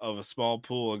of a small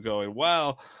pool and going,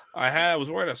 "Well, I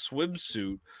was wearing a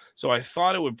swimsuit, so I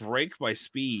thought it would break my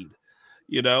speed."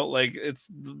 You know, like it's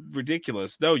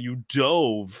ridiculous. No, you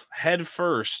dove head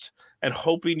first and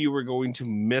hoping you were going to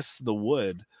miss the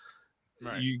wood.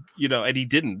 Right. You know, and he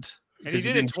didn't. And he because did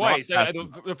it didn't drop twice. fast The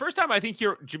enough. first time, I think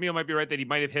Jamil might be right that he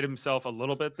might have hit himself a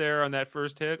little bit there on that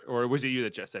first hit, or was it you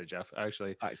that just said it, Jeff?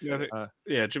 Actually, I Yeah, I said think- Uh,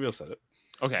 yeah, Jamil said it.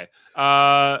 okay.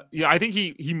 Yeah, I think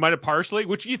he might have partially,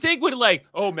 which you think would like,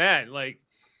 oh man, like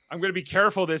I'm gonna be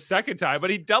careful this second time, but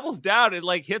he doubles down and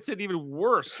like hits it even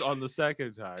worse on the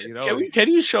second time. You know, Can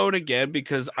you show it again?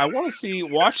 Because I want to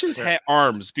watch his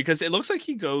arms, because it looks like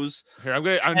he goes here I'm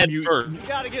gonna head unmute. first. You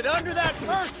gotta get under that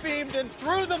first beam, then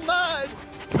through the mud.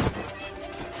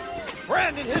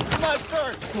 Brandon hits the mud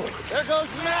first. There goes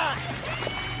Matt.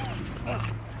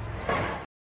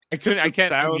 I couldn't. I Just the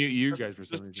can't sound- unmute you guys for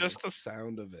some reason. Just the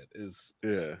sound of it is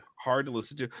yeah. hard to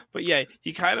listen to. But yeah,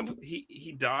 he kind of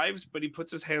he dives, but he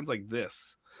puts his hands like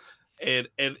this. And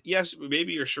yes,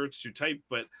 maybe your shirt's too tight,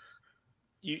 but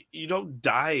you don't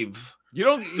dive. You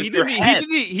don't. With your head.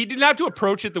 He didn't have to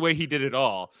approach it the way he did it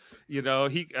all. You know,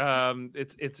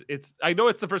 it's. I know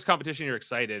it's the first competition. You're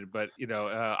excited, but you know,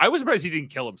 I was surprised he didn't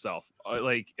kill himself.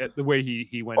 Like at the way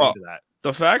he went Well, into that.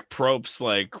 The fact Probst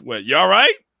like went, "You all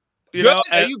right?" You Good? know,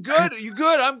 Are you good? Are you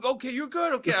good? I'm okay. You're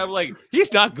good. Okay. I'm like,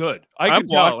 he's not good. I can I'm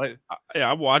tell. Like, yeah,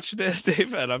 I'm watching it,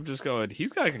 Dave, and I'm just going,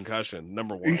 he's got a concussion,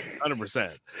 number one,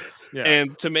 100%. yeah.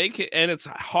 And to make it, and it's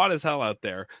hot as hell out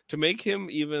there, to make him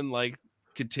even like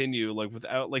continue, like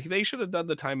without, like they should have done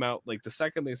the timeout, like the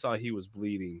second they saw he was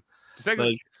bleeding. Second,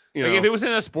 Like, you like know, if it was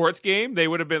in a sports game, they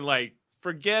would have been like,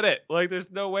 forget it. Like, there's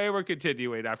no way we're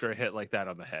continuing after a hit like that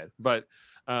on the head. But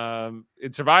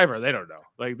in Survivor, they don't know.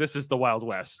 Like, this is the Wild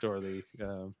West or the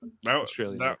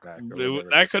Australian that, Outback or whatever.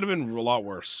 that could have been a lot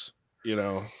worse, you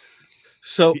know.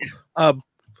 So,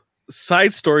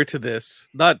 side story to this,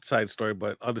 not side story,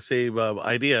 but on the same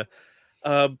idea,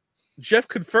 Jeff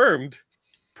confirmed,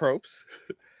 Probst,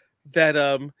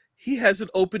 that he has an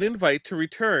open invite to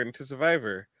return to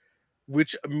Survivor,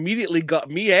 which immediately got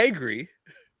me angry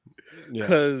Yeah.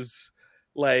 because,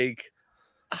 like,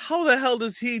 how the hell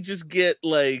does he just get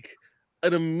like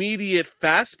an immediate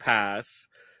fast pass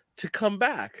to come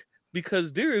back?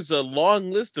 Because there is a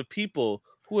long list of people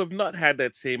who have not had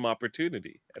that same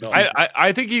opportunity at all.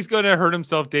 I think he's going to hurt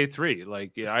himself day 3.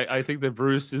 Like, yeah, I think that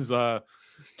Bruce is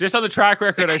just on the track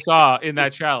record I saw in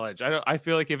that challenge. I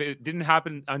feel like if it didn't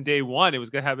happen on day 1, it was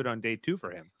going to happen on day 2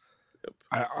 for him.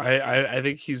 I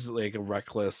think he's like a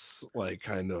reckless, like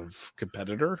kind of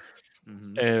competitor.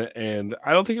 Mhm. And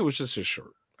I don't think it was just his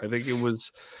shirt. I think it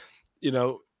was, you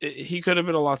know, he could have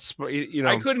been a lot you know.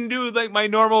 I couldn't do like my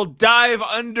normal dive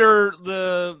under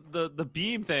the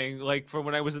beam thing, like from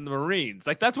when I was in the Marines.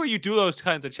 Like that's where you do those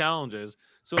kinds of challenges.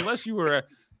 So unless you were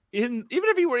even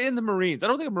if you were in the Marines, I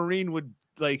don't think a Marine would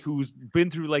like who's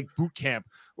been through like boot camp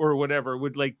or whatever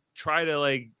would like try to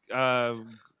like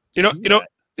you know that.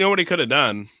 what he could have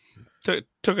done?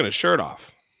 Taken his shirt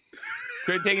off.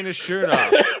 Could have taken his shirt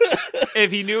off if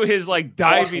he knew his like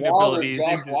diving abilities.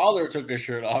 Josh Wilder took his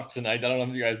shirt off tonight. I don't know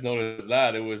if you guys noticed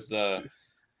that. It was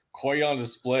quite on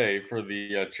display for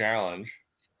the challenge.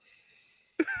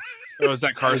 Oh, is that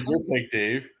Where's Carson? your pick,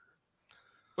 Dave?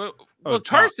 Well, Josh.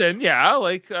 Carson, yeah,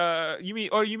 like you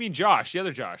mean Josh, the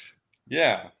other Josh.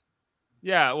 Yeah.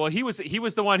 Yeah, well, he was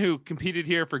the one who competed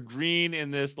here for green in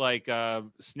this like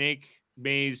snake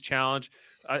maze challenge.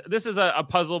 This is a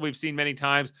puzzle we've seen many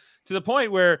times to the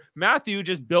point where Matthew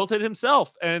just built it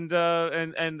himself and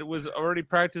was already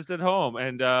practiced at home.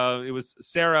 And it was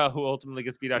Sarah who ultimately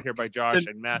gets beat out here by Josh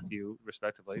and Matthew,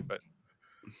 respectively. But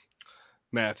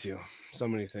Matthew, so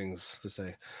many things to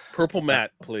say. Purple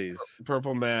Matt, please.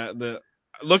 Purple Matt.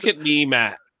 Look at me,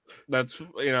 Matt. That's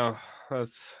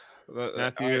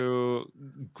Matthew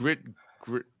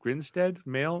Grinstead,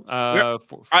 male.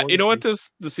 you know what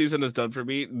the season has done for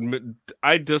me?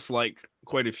 I dislike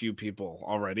quite a few people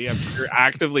already. I'm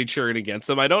actively cheering against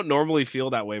them. I don't normally feel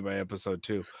that way by episode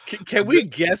 2. Can we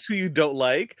guess who you don't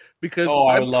like? Because I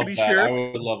would I'm love pretty that. sure I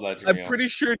would love that. I'm pretty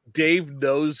sure Dave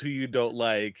knows who you don't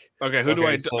like. Okay, who do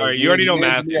I? So all right, you already know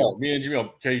Matthew. Me and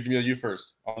Jamil. Okay, Jamil, you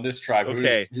first on this tribe.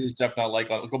 Okay. Who's Jeff not like?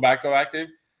 Go back, Dave.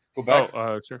 Go back.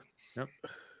 Sure. Yep.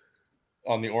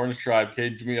 On the orange tribe,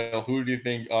 okay, Jamil, who do you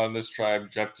think on this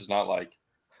tribe Jeff does not like?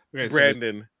 Okay,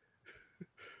 Brandon.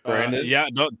 Brandon? Yeah,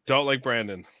 don't like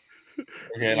Brandon.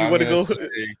 Okay, You want to go?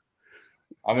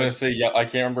 I'm gonna say yeah. I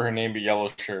can't remember her name, but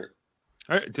yellow shirt.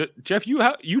 All right, Jeff,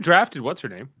 you drafted what's her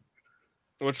name?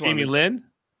 Which one? Jamie Lynn.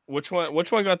 Which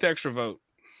one got the extra vote?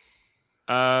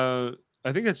 I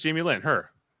think it's Jamie Lynn.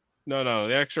 Her. No,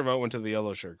 the extra vote went to the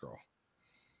yellow shirt girl.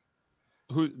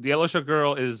 Who the yellow shirt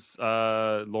girl is?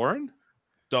 Lauren.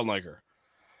 Don't like her.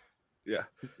 Yeah.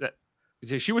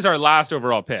 She was our last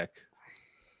overall pick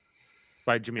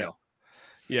by Jamil.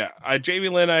 Yeah, Jamie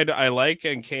Lynn I like,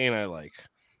 and Kane I like.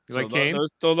 You like Kane? Those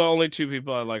are the only 2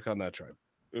 people I like on that tribe.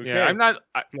 Okay. Yeah, I'm not.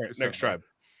 Next tribe.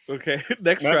 Okay,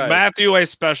 next tribe. Matthew I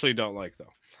especially don't like though.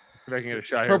 If I can get a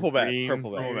shot. Purple here. bat.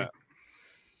 Purple bat.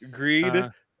 Agreed.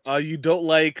 You don't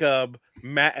like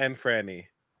Matt and Franny.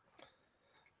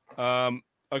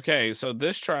 Okay, so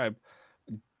this tribe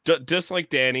dislike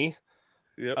Danny.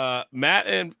 Yep. Matt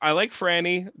and I like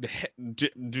Franny.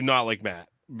 Do not like Matt.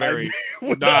 Very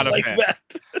Not not a like fan. Matt.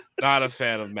 Not a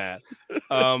fan of Matt.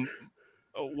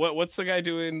 What's the guy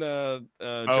doing?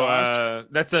 Josh.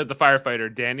 That's the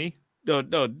firefighter, Danny.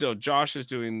 No. Josh is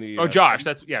doing the. Josh.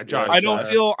 That's Josh. I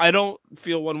don't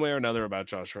feel one way or another about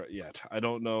Josh yet. I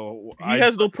don't know. He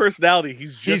has no personality.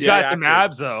 He's got some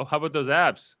abs though. How about those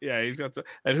abs? Yeah, he's got some.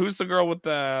 And who's the girl with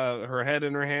her head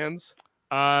in her hands?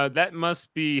 That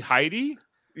must be Heidi.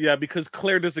 Yeah, because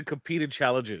Claire doesn't compete in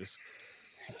challenges.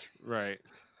 Right.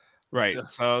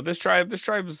 So this tribe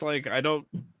is like, I don't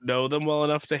know them well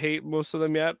enough to hate most of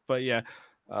them yet, but yeah,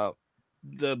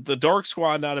 the Dark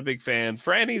Squad, not a big fan.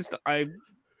 Franny's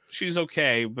she's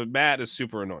okay, but Matt is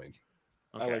super annoying.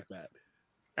 Okay. I like that.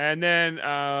 And then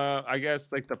I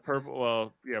guess like the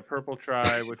purple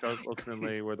tribe, which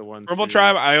ultimately were the ones. Purple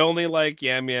tribe, I only like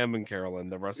Yam Yam and Carolyn.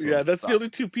 The rest of them that's the only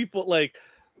 2 people. Like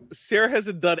Sarah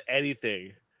hasn't done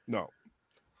anything. No.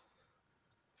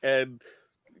 And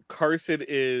Carson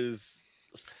is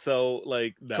so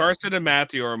like no. Carson and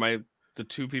Matthew are the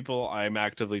 2 people I'm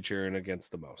actively cheering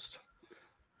against the most.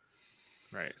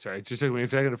 Right. Sorry. Just took me a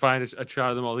second to find a shot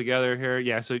of them all together here.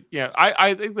 Yeah. So yeah,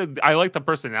 I think that I like the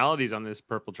personalities on this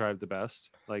purple tribe the best.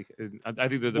 Like I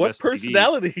think they're the best. What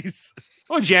personalities?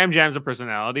 Well, Jam Jam's a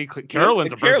personality.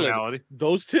 Carolyn's a personality.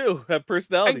 Those 2 have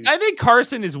personalities. I think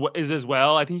Carson is as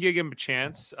well. I think you give him a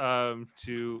chance to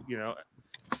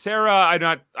Sarah. I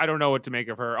don't know what to make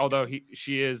of her. Although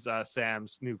she is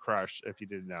Sam's new crush. If you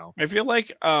didn't know, I feel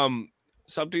like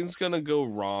something's gonna go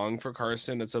wrong for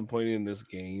Carson at some point in this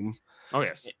game. Oh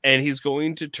yes, and he's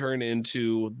going to turn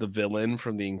into the villain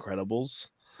from The Incredibles.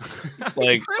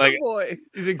 Boy.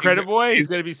 He's Incrediboy. He's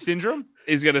gonna be Syndrome.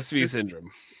 He's gonna be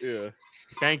Syndrome. Yeah,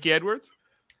 Banky Edwards.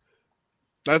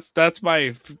 That's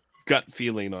my gut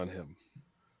feeling on him.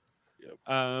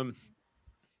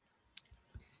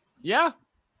 Yep.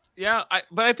 Yeah.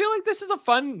 But I feel like this is a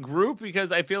fun group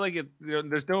because I feel like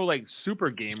there's no like super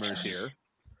gamers here.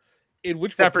 In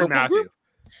which except for Matthew. Group?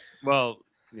 Well,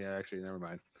 yeah, actually, never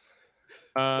mind.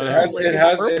 It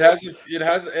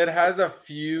has a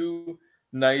few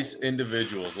nice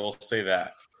individuals. I'll say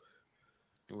that.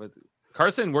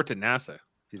 Carson worked at NASA. If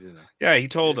you didn't know. Yeah, he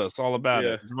told us all about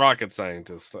it. Rocket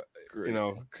scientist. Great.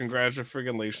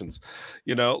 Congratulations.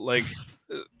 Like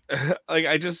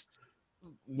I just.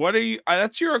 What are you?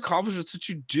 That's your accomplishments that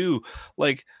you do.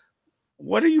 Like,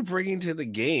 what are you bringing to the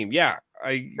game? Yeah,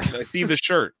 I see the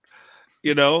shirt.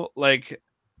 Like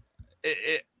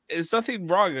it's nothing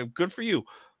wrong. Good for you.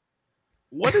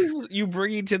 What is you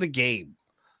bringing to the game?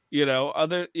 And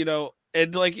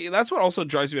like that's what also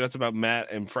drives me nuts about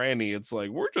Matt and Franny. It's like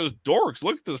we're just dorks.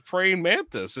 Look at this praying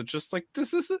mantis. It's just like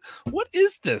what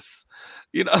is this?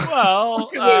 Well,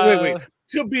 wait.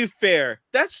 To be fair,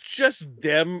 that's just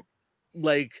them.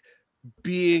 Like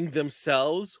being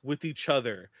themselves with each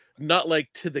other, not like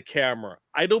to the camera.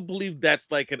 I don't believe that's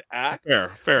like an act.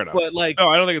 Fair enough. But like, no,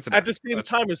 I don't think it's at the same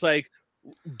time. It's like,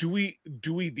 do we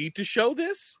need to show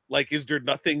this? Like, is there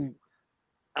nothing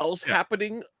else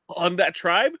happening on that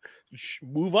tribe?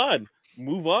 Move on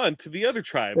to the other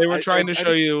tribe. They were trying to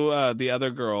show you the other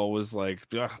girl was like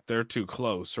they're too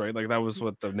close, right? Like that was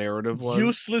what the narrative was.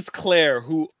 Useless Claire,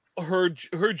 who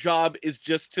her job is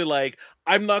just to like,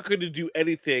 I'm not going to do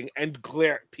anything and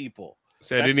glare at people.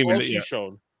 See, I That's didn't all even. she's Yeah.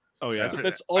 shown. Oh yeah.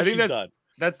 That's all I think she's done.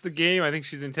 That's the game. I think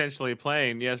she's intentionally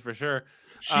playing. Yes, for sure.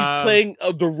 She's playing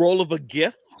the role of a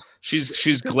GIF.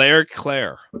 She's Glare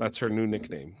Claire. That's her new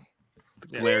nickname.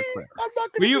 Glare Claire. I'm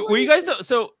not gonna Were you guys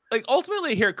so like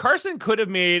ultimately here? Carson could have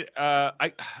made.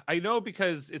 I know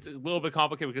because it's a little bit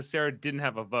complicated because Sarah didn't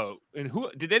have a vote. And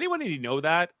who did anyone know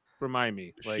that? Remind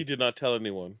me. She did not tell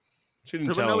anyone. She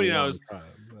didn't So tell nobody anyone knows. at the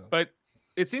time, no. But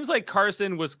it seems like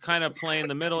Carson was kind of playing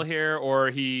the middle here, or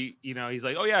he's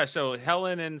like, oh yeah, so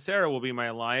Helen and Sarah will be my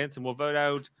alliance, and we'll vote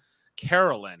out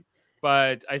Carolyn.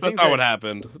 But I That's think not what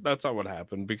happened. That's not what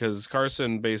happened because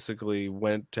Carson basically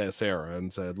went to Sarah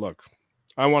and said, "Look,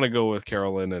 I want to go with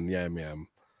Carolyn and Yam Yam,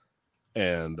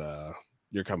 and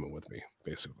you're coming with me."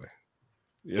 Basically,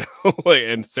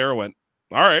 and Sarah went,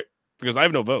 "All right," because I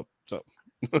have no vote. So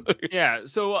Yeah,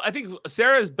 so I think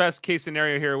Sarah's best case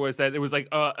scenario here was that it was like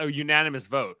a unanimous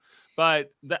vote.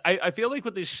 But I feel like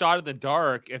with this shot in the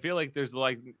dark, I feel like there's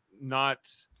like not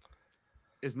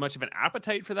as much of an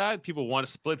appetite for that. People want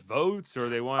to split votes, or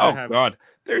they want to have. God,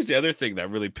 there's the other thing that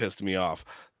really pissed me off.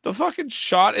 The fucking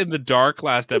shot in the dark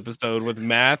last episode with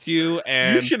Matthew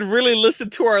and You should really listen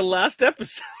to our last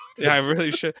episode. yeah, I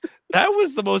really should. That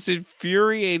was the most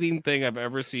infuriating thing I've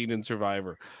ever seen in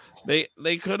Survivor. They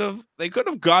could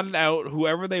have gotten out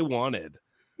whoever they wanted,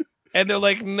 and they're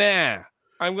like, "Nah,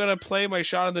 I'm gonna play my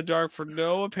shot in the dark for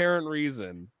no apparent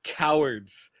reason."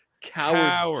 Cowards,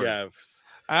 Jeff.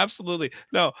 Absolutely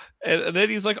no. And then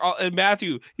he's like, and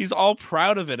Matthew, he's all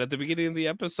proud of it at the beginning of the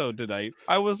episode tonight.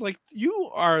 I was like, you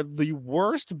are the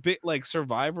worst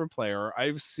Survivor player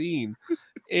I've seen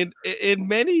in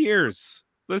many years.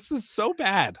 This is so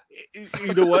bad.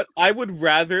 You know what? I would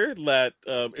rather let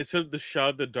instead of the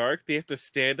shot in the dark, they have to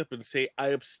stand up and say, "I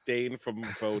abstain from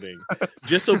voting,"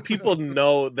 just so people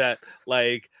know that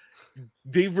like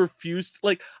they've refused.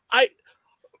 Like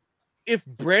if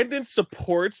Brandon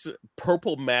supports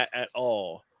Purple Matt at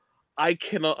all, I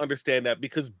cannot understand that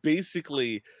because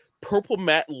basically Purple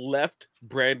Matt left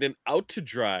Brandon out to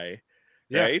dry.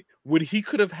 Yeah. Right? When he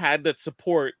could have had that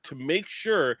support to make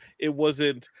sure it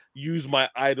wasn't use my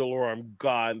idol or I'm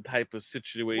gone type of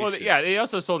situation. Well, yeah, they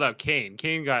also sold out Kane.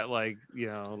 Kane got left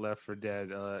for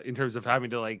dead in terms of having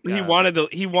to He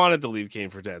wanted to leave Kane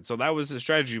for dead, so that was his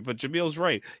strategy. But Jamil's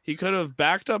right; he could have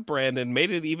backed up Brandon,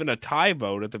 made it even a tie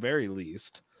vote at the very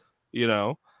least,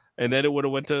 and then it would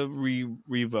have went to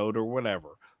re-vote or whatever,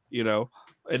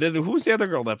 And then who's the other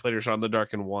girl that played her shot in the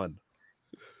dark and won?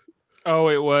 Oh,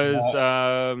 it was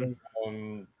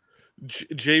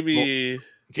Jamie.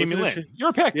 Jamie Lynn.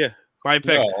 Your pick. Yeah, my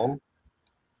pick. No,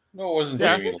 it wasn't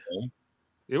Yeah. Jamie Lynn.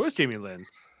 It was Jamie Lynn. It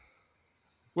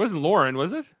wasn't Lauren,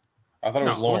 was it? I thought it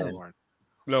was No, wasn't Lauren. Lauren.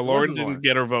 No, It Lauren wasn't didn't Lauren.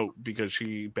 get her vote because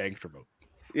she banked her vote.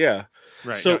 yeah.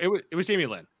 Right. So- So it was Jamie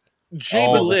Lynn.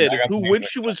 Jamie Oh, Lynn, I got the who name when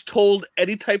mixed she was told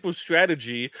any type of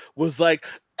strategy was like,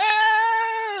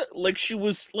 like she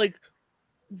was like,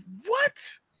 what?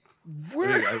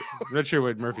 Where? I'm not sure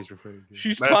what Murphy's referring to.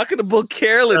 She's That's- talking about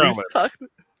Carolyn. He's Carolyn. talking.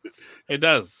 It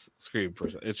does scream for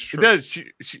it's She true. does.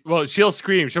 She'll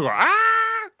scream. She'll go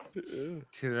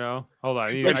Hold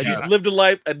on. But she's lived a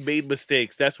life and made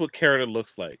mistakes. That's what Carolyn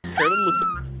looks like. Carolyn looks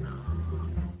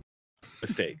like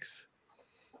mistakes.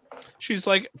 She's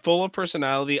like full of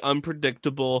personality,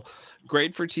 unpredictable,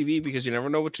 great for TV because you never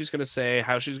know what she's going to say,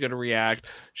 how she's going to react.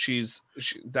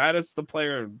 That is the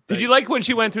player. Did you like when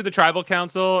she went through the tribal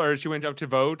council or she went up to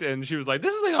vote and she was like,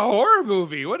 "This is like a horror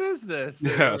movie. What is this?"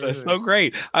 Yeah, that's so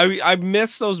great. I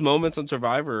miss those moments on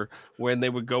Survivor when they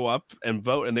would go up and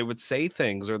vote and they would say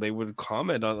things or they would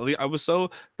comment on. I was so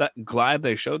glad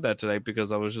they showed that tonight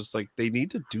because I was just like, they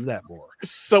need to do that more.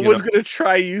 Someone's gonna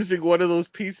try using one of those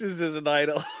pieces as an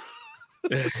idol.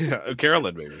 Yeah,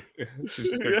 Carolyn, maybe she's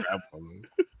just gonna grab one.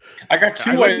 I got two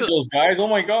I like the- idols, guys. Oh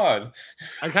my god.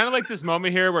 I kind of like this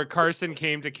moment here where Carson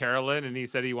came to Carolyn and he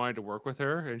said he wanted to work with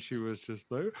her, and she was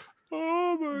just like,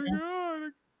 "Oh my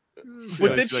god!"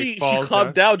 But then she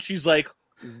calmed down. She's like,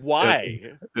 "Why?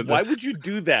 Yeah. Why would you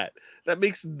do that? That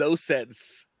makes no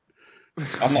sense."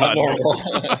 I'm not normal.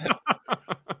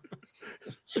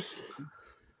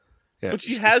 Yeah, But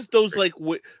she has those like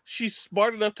she's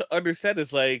smart enough to understand.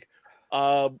 It's like,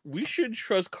 we should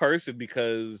trust Carson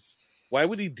because why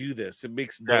would he do this? It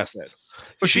makes no Yes. sense.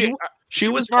 But she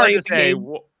was smart playing to the say,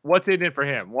 game. "What's in it for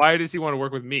him? Why does he want to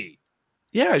work with me?"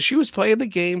 Yeah, she was playing the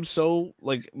game so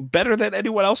better than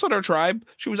anyone else on our tribe.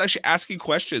 She was actually asking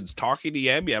questions, talking to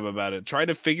Yam Yam about it, trying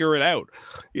to figure it out.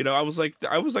 I was like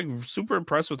super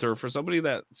impressed with her for somebody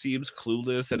that seems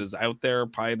clueless and is out there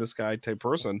pie in the sky type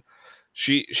person.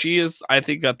 She is, I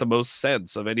think, got the most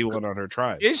sense of anyone on her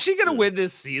tribe. Is she gonna win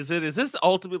this season? Is this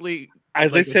ultimately?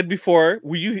 As I said before,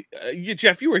 were you,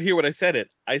 Jeff? You were here when I said it.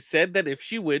 I said that if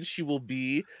she wins, she will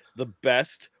be the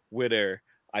best winner.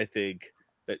 I think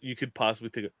that you could possibly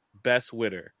think of best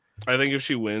winner. I think if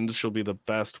she wins, she'll be the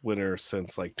best winner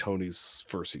since like Tony's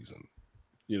first season.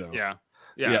 You know,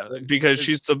 yeah, because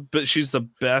she's the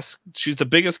best. She's the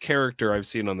biggest character I've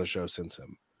seen on the show since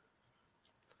him.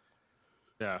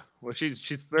 Yeah, well,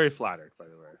 she's very flattered, by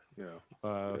the way. You know,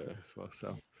 I suppose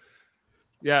so.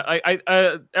 Yeah,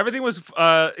 I everything was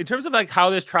in terms of like how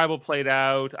this tribal played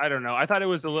out. I don't know. I thought it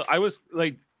was a little. I was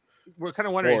like, we're kind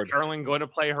of wondering, is Carolyn going to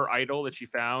play her idol that she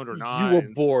found or not? You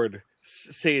were bored.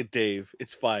 Say it, Dave.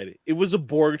 It's fine. It was a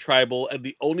boring tribal, and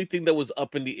the only thing that was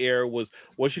up in the air was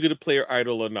she going to play her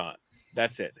idol or not?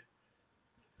 That's it.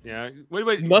 Yeah.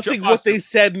 Wait, nothing. What they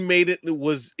said made it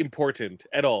was important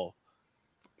at all.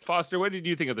 Foster, what did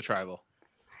you think of the tribal?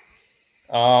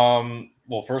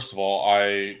 Well, first of all,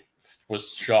 I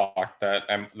was shocked that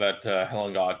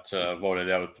Helen got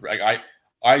voted out.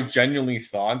 I genuinely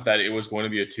thought that it was going to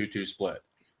be a 2-2 split.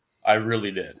 I really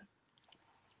did.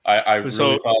 I really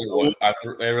thought it was. I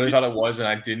really thought it was, and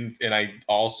I didn't. And I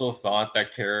also thought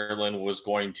that Carolyn was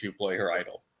going to play her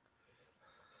idol.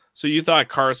 So you thought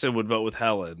Carson would vote with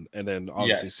Helen, and then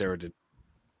obviously Yes. Sarah did.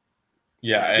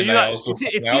 Yeah, so and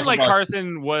it seemed like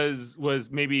Carson was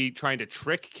maybe trying to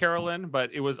trick Carolyn,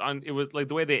 but it was like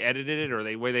the way they edited it, or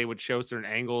the way they would show certain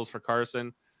angles for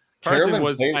Carson. Carson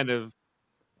was kind of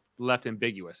left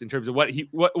ambiguous in terms of what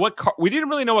we didn't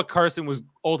really know what Carson was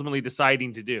ultimately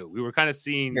deciding to do. We were kind of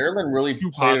seeing Carolyn really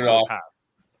played it off.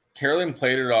 Carolyn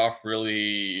played it off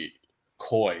really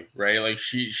coy, right? Like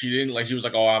she didn't, like, she was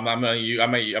like, oh, I'm probably gonna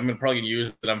use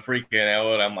it. I'm freaking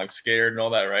out. I'm like scared and all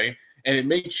that, right? And it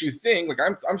makes you think, like,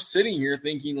 I'm sitting here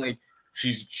thinking like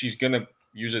she's gonna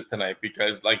use it tonight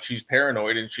because like she's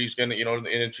paranoid and she's gonna, you know,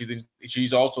 and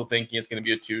she's also thinking it's gonna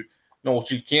be a 2. No,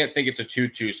 she can't think it's a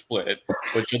 2-2 split,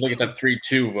 but she'll think it's a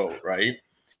 3-2 vote, right?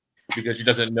 Because she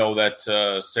doesn't know that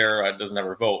Sarah doesn't have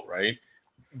her vote, right?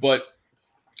 But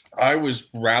I was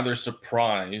rather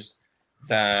surprised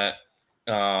that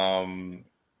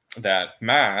that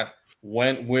Matt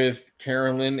went with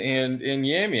Carolyn and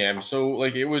Yam Yam. So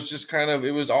like it was just kind of,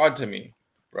 it was odd to me,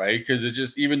 right? Because it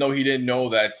just, even though he didn't know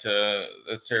that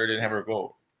that Sarah didn't have her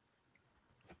vote.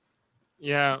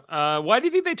 Yeah. Why do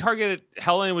you think they targeted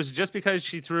Helen? Was it just because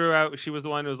she threw out? She was the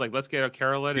one who was like, "Let's get out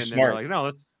Carolyn," She's and then they're smart. like, "No,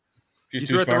 let's." She's You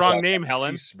too threw out the smart. wrong name,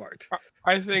 Helen. She's smart.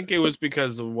 I think it was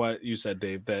because of what you said,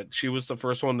 Dave, that she was the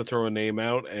first one to throw a name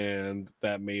out, and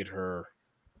that made her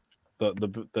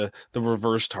the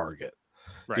reverse target.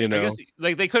 Right. You know? I guess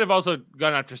like they could have also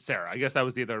gone after Sarah. I guess that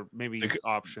was the other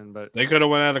option, but They could have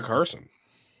went out of Carson.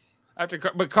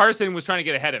 but Carson was trying to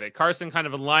get ahead of it. Carson kind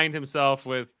of aligned himself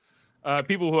with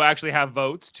people who actually have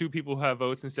votes, 2 people who have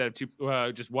votes instead of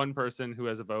 2, just one person who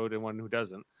has a vote and one who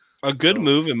doesn't. A good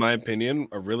move, in my opinion,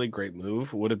 a really great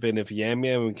move would have been if Yam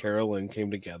Yam and Carolyn came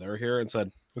together here and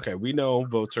said, okay, we know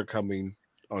votes are coming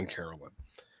on Carolyn.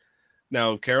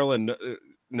 Now, Carolyn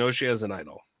knows she has an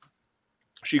idol.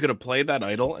 She could have played that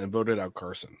idol and voted out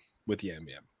Carson with Yam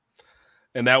Yam.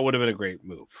 And that would have been a great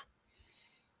move.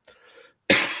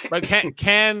 But can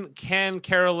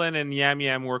Carolyn and Yam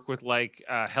Yam work with like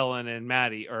Helen and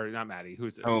Maddie, or not Maddie?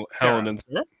 Who's Helen and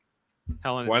Sarah?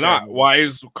 Helen? Why and Sarah. not? Why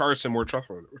is Carson more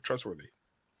trustworthy?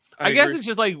 I guess it's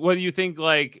just like whether you think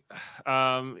like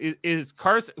is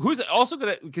Carson, who's also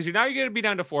gonna, because you're gonna be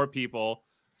down to 4 people.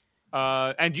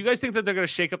 And do you guys think that they're gonna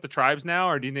shake up the tribes now,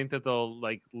 or do you think that they'll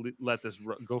like let this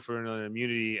go for another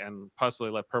immunity and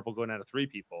possibly let Purple go down to 3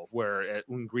 people,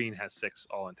 when Green has 6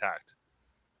 all intact?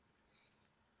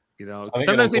 You know,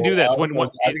 sometimes they do this when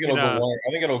one. I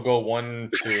think it'll go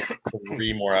 1 to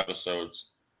 3 more episodes.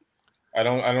 I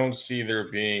don't see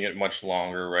there being it much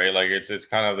longer, right? Like it's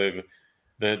kind of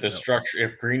the structure.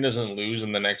 If Green doesn't lose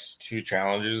in the next 2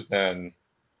 challenges, then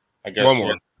I guess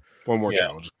one more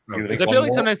challenge. Because I feel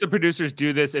like sometimes the producers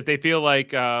do this if they feel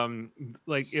like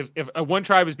if one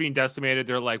tribe is being decimated,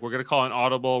 they're like, we're going to call an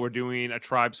audible, we're doing a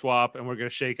tribe swap, and we're going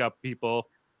to shake up people,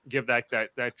 give that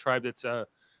tribe that's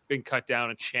been cut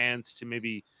down a chance to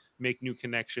maybe make new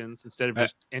connections instead of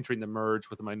just entering the merge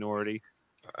with a minority.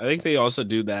 I think they also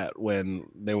do that when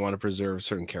they want to preserve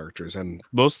certain characters, and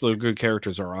most of the good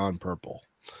characters are on Purple.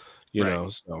 You know,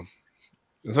 so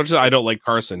as much as I don't like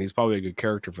Carson, he's probably a good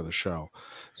character for the show.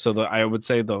 So I would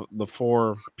say the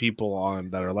 4 people on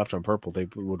that are left on Purple, they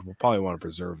would probably want to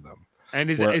preserve them. And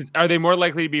are they more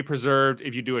likely to be preserved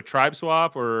if you do a tribe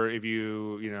swap, or if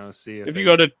you see if you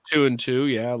go to 2 and 2,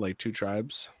 yeah, like 2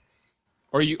 tribes?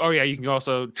 Or you can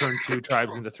also turn 2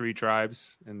 tribes into 3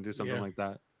 tribes and do something like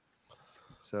that.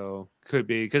 So could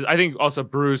be because I think also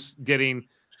Bruce getting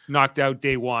knocked out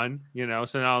day 1,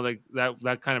 so now like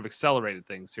that kind of accelerated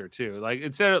things here too. Like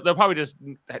instead they'll probably just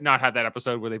not have that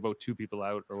episode where they vote 2 people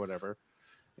out or whatever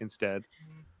instead.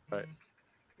 But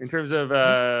in terms of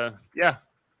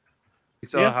we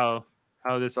saw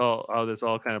how this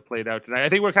all kind of played out tonight. I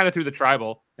think we're kind of through the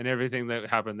tribal and everything that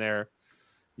happened there.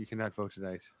 You cannot vote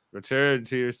tonight. Return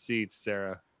to your seats,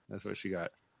 Sarah. That's what she got.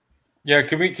 Yeah,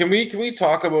 can we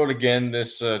talk about again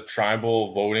this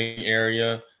tribal voting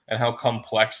area and how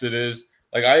complex it is?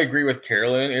 Like, I agree with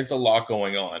Carolyn. It's a lot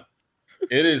going on.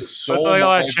 It is so it's like a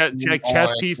lot much of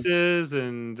chess pieces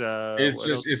and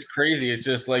it's crazy. It's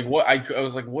just like what I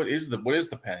was like, what is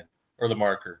the pen or the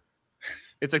marker?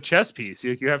 It's a chess piece.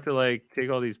 You have to like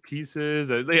take all these pieces.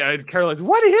 And Carolyn's,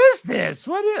 what is this?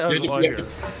 What is?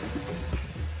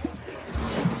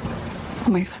 Oh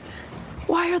my God.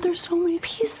 Why are there so many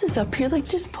pieces up here? Like,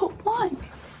 just put one.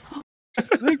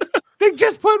 They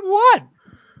just put one.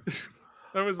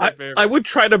 That was my favorite. I would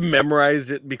try to memorize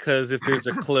it because if there's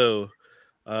a clue,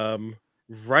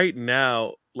 right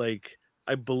now, like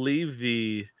I believe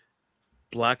the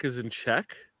black is in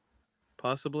check,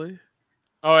 possibly.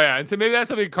 Oh yeah, and so maybe that's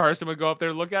something Carson would go up there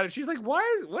and look at it. She's like,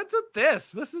 what's with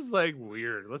this? This is like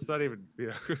weird. Let's not even,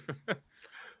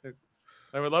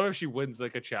 I would love if she wins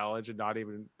like a challenge and not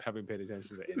even having paid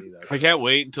attention to any of that. I can't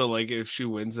wait until like if she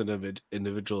wins an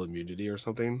individual immunity or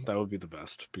something. That would be the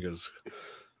best because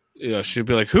she'd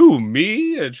be like, "Who,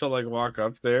 me?" And she'll like walk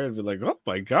up there and be like, "Oh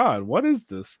my God, what is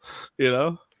this?"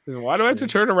 Why do I have to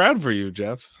turn around for you,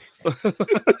 Jeff?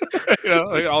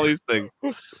 Like all these things.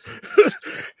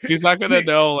 He's not gonna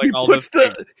know like all this.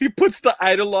 He puts the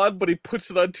idol on, but he puts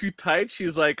it on too tight.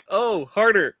 She's like, "Oh,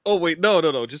 harder." Oh wait,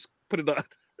 no, just put it on.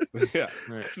 Yeah,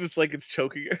 right. Because it's like it's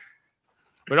choking her.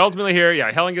 But ultimately here,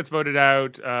 Helen gets voted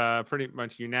out, pretty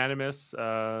much unanimous.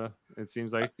 It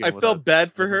seems like I felt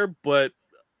bad for her, but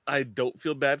I don't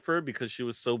feel bad for her because she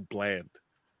was so bland.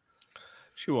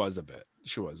 She was a bit.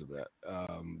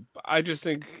 I just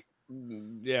think,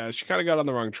 she kind of got on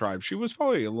the wrong tribe. She was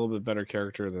probably a little bit better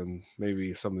character than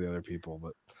maybe some of the other people,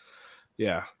 but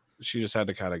she just had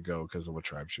to kind of go because of what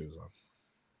tribe she was on.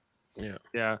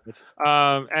 Yeah.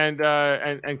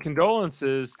 And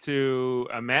condolences to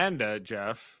Amanda,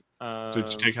 Jeff.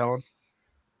 Did she take Helen?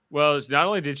 Well, not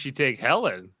only did she take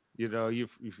Helen, she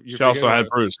also had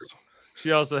Bruce.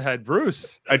 She also had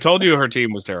Bruce. I told you her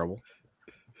team was terrible.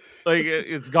 Like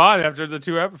it's gone after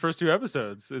the first 2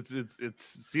 episodes. It's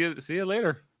see you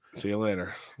later. See you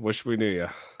later. Wish we knew you.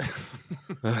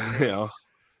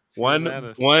 One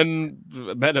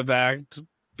medevac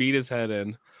beat his head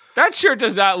in. That shirt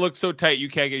does not look so tight you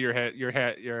can't get your head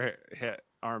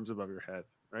arms above your head,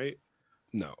 right?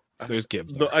 No, there's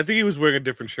Gibbs. No, I think he was wearing a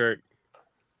different shirt.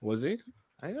 Was he?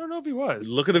 I don't know if he was.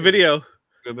 Look at the video.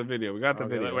 Look at the video. We got the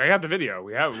video. We got the video.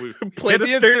 We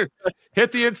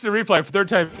hit the instant replay for 3rd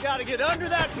time. You gotta get under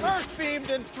that first beam,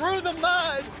 then through the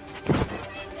mud.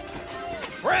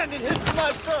 Brandon hit the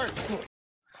mud first.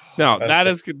 No, that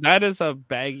is a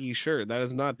baggy shirt. That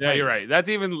is not tight. Yeah, you're right. That's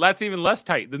even less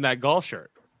tight than that golf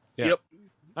shirt. Yeah. Yep.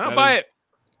 I don't buy it.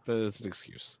 That is an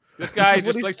excuse. This guy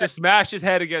just likes to smash his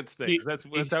head against things. That's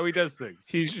how he does things.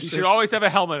 He should always have a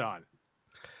helmet on.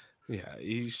 Yeah,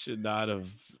 he should not have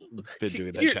been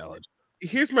doing that challenge.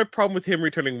 Here's my problem with him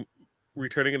returning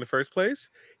in the first place.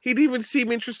 He didn't even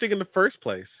seem interesting in the first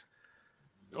place.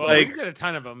 Well, he did a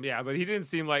ton of them, but he didn't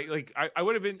seem like I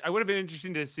would have been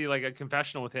interested to see like a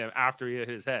confessional with him after he hit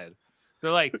his head.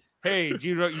 They're like, hey, do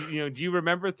you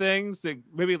remember things that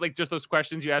maybe like just those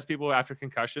questions you ask people after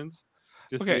concussions,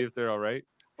 just see if they're all right.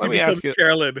 Let me ask you,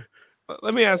 Carolyn.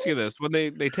 Let me ask you this: when they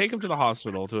take him to the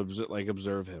hospital to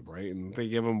observe him, right, and they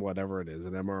give him whatever it is,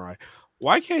 an MRI,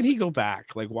 why can't he go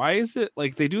back? Like, why is it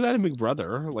like they do that in Big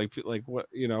Brother? Like what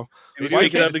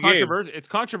It's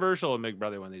controversial in Big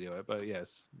Brother when they do it, but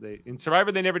yes, in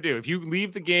Survivor they never do. If you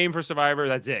leave the game for Survivor,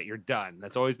 that's it. You're done.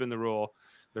 That's always been the rule.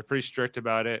 They're pretty strict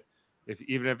about it.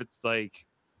 Even if it's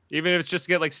just to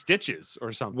get like stitches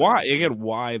or something.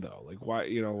 Why though? Like why?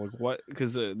 Like what?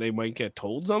 Because they might get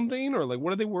told something, or like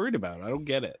what are they worried about? I don't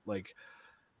get it. Like.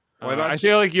 Why not? I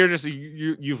feel like you're just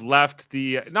you've left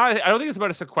the I don't think it's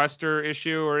about a sequester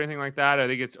issue or anything like that. I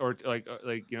think it's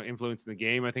influencing the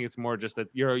game. I think it's more just that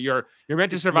you're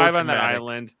meant to survive on that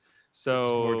island. So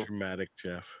it's more dramatic,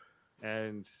 Jeff.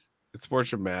 And it's more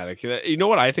dramatic. You know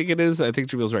what I think it is? I think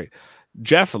Jamil's right.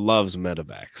 Jeff loves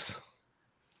medevacs.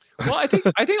 Well, I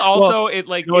think also it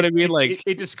like you know what I mean? Like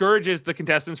it discourages the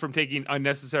contestants from taking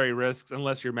unnecessary risks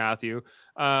unless you're Matthew.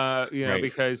 Right.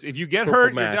 Because if you get Purple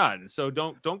hurt, Matt. you're done. So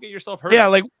don't get yourself hurt. yeah,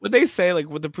 like what they say, like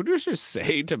what the producers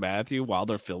say to Matthew while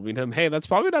they're filming him, hey, that's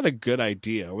probably not a good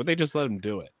idea. Would they just let him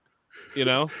do it? You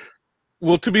know?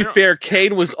 Well, to be fair,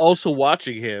 Kane was also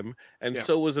watching him, and Yeah.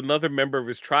 so was another member of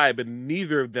his tribe, and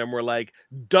neither of them were like,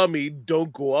 "Dummy,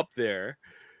 don't go up there."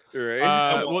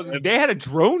 Right? Well, they had a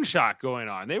drone shot going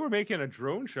on. They were making a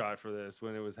drone shot for this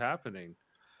when it was happening.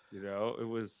 It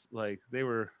was like they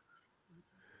were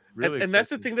really. And that's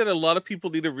the expecting- thing that a lot of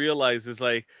people need to realize is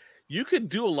like, you can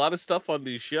do a lot of stuff on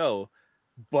this show,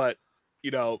 but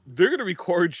they're gonna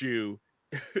record you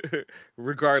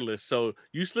regardless. So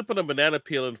you slip on a banana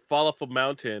peel and fall off a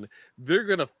mountain, they're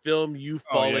gonna film you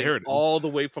Oh, yeah, falling here it is. all the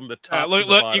way from the top. Look, to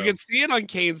the you bottom. can see it on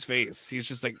Kane's face. He's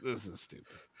just like, this is stupid.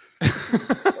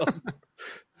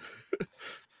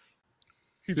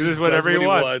 He He does just whatever he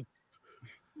wants.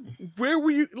 Where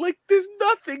were you? Like, there's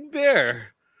nothing there.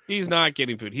 He's not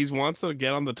getting food. He wants to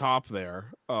get on the top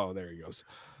there. Oh, there he goes.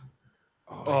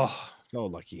 Oh, he's so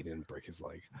lucky he didn't break his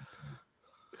leg.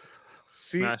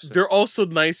 See, Smash it. they're also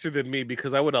nicer than me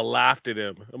because I would have laughed at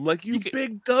him. I'm like, you could-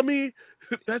 big dummy.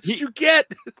 That's what you get.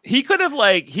 he could have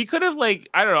like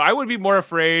I don't know. I would be more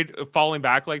afraid of falling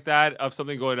back like that of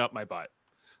something going up my butt,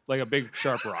 like a big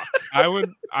sharp rock.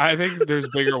 I think there's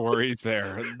bigger worries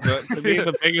there. To me,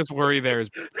 the biggest worry there is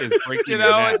breaking. You the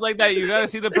know, neck. it's like that. You got to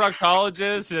see the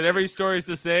proctologist, and every story's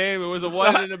the same. It was a It's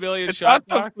 1 not- in a million It's shot.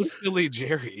 not the Vasily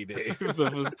Jerry, Dave.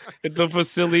 The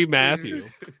Vasily Matthew.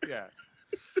 Yeah.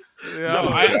 No,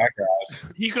 Yeah. Jackass.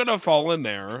 He could have fallen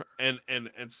there and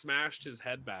smashed his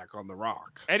head back on the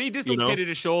rock. And he dislocated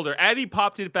his shoulder, and he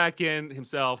popped it back in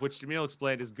himself, which Jamil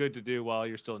explained is good to do while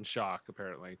you're still in shock.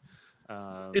 Apparently,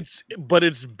 But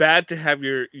it's bad to have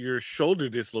your shoulder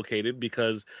dislocated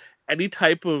because any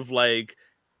type of like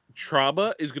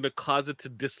trauma is going to cause it to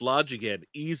dislodge again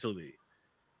easily,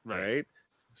 right?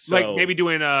 So like maybe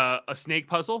doing a snake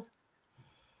puzzle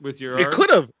with your it arm, could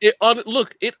have. It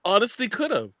honestly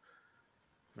could have.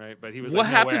 right? But he was What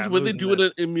like, "No way, happens I'm when they losing do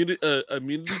this." an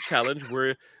immunity challenge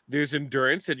where there's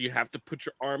endurance and you have to put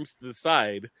your arms to the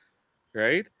side,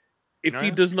 right? If he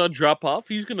Yeah. does not drop off,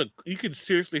 he could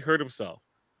seriously hurt himself.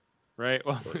 Right.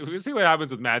 Well, we'll see what happens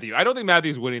with Matthew. I don't think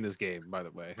Matthew's winning this game, by the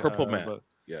way. Purple Matt. but-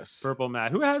 Yes. Purple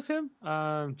Matt. Who has him?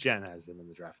 Jen has him in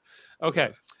the draft.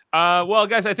 Okay. Well,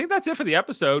 guys, I think that's it for the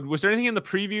episode. Was there anything in the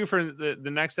preview for the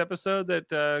next episode that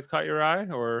caught your eye?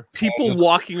 Or People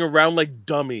walking around like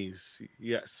dummies.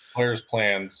 Yes. Players'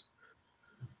 plans.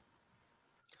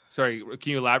 sorry,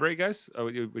 can you elaborate, guys?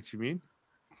 What you mean?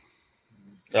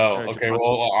 Oh, Or okay.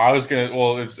 Jamal. Well, I was gonna.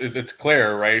 Well, it's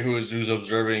Claire, right? Who's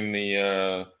observing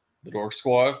the Dork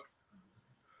Squad?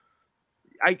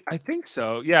 I think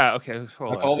so. Yeah. Okay.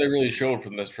 Hold That's on. all they really showed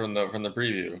from the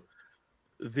preview.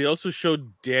 They also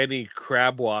showed Danny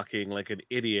crab walking like an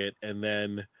idiot, and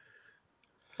then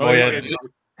Oh, yeah.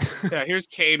 Yeah, here's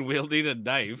Kane wielding a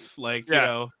knife. Like,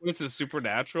 Yeah. what's this,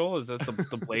 supernatural? Is that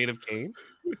the blade of Kane?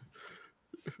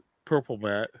 Purple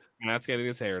Matt. Matt's getting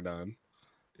his hair done.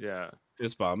 Yeah.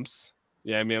 Fist bumps.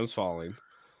 Yeah, Miam's falling.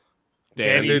 And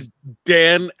Danny's then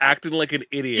Dan acting like an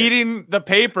idiot. eating the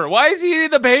paper. Why is he eating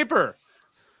the paper?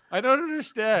 I don't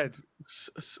understand.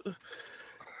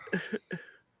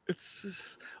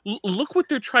 Look what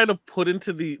they're trying to put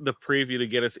into the preview to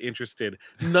get us interested.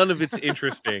 None of it's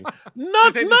interesting. none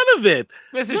of it.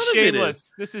 This is None of it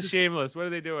shameless. This is shameless. What are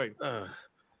they doing? Ugh.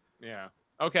 Yeah.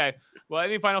 Okay. Well,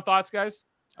 any final thoughts, guys?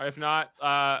 Or if not,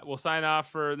 we'll sign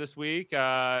off for this week,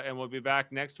 and we'll be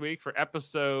back next week for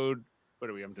episode. What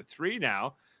are we up to 3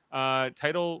 now?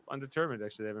 Title undetermined.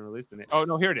 Actually, they haven't released it. Oh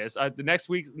no, here it is. The next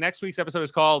week's episode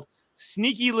is called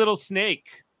 "Sneaky Little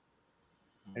Snake."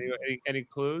 Any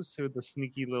clues who the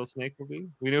sneaky little snake will be?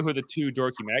 We know who the 2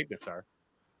 dorky magnets are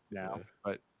now,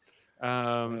 but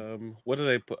What did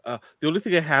I put? The only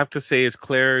thing I have to say is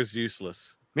Claire is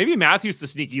useless. maybe Matthew's the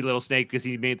sneaky little snake because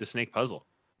he made the snake puzzle.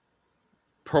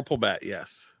 Purple Matt,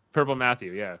 yes. Purple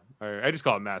Matthew, yeah. Or I just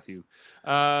call him Matthew.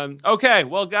 Okay,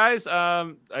 well, guys,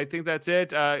 I think that's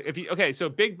it. So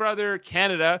Big Brother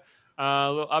Canada,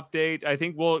 a little update. I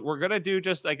think we're gonna do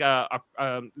just like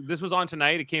this was on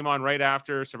tonight. It came on right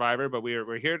after Survivor, but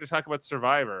we're here to talk about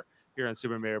Survivor here on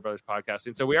Super Mario Brothers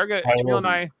podcasting. So we are gonna Jamil and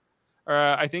I.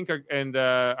 I think, and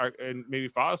maybe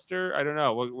Foster. I don't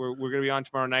know. We're going to be on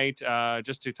tomorrow night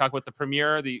just to talk about the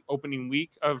premiere, the opening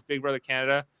week of Big Brother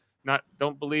Canada. I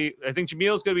think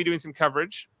Jamil's going to be doing some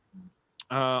coverage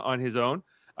on his own,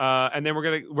 and then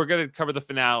we're gonna cover the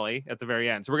finale at the very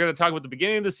end. So we're going to talk about the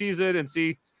beginning of the season and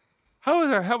see how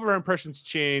have our impressions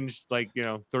changed?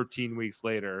 13 weeks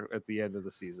later at the end of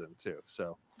the season too.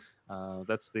 So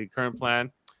that's the current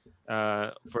plan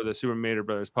for the Super Mader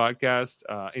Brothers podcast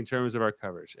in terms of our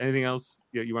coverage. Anything else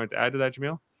you wanted to add to that,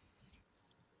 Jamil?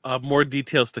 More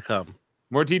details to come.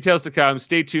 More details to come.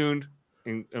 Stay tuned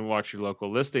and watch your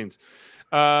local listings.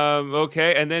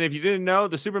 Okay, and then if you didn't know,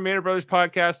 the Super Mader Brothers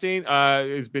podcasting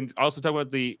has been also talking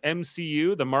about the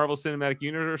MCU, the Marvel Cinematic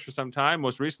Universe, for some time.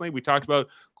 Most recently, we talked about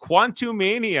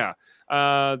Quantumania,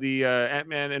 the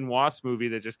Ant-Man and Wasp movie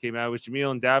that just came out. It was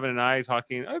Jamil and Davin and I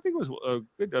talking. I think it was a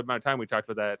good amount of time we talked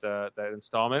about that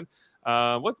installment.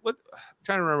 I'm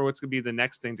trying to remember what's going to be the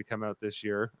next thing to come out this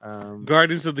year.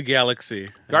 Guardians of the Galaxy.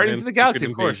 Guardians of the Galaxy,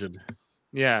 of course. Invasion.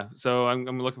 Yeah, so I'm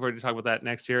looking forward to talk about that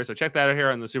next year. So check that out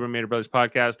here on the Super Mader Brothers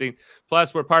podcasting.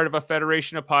 Plus, we're part of a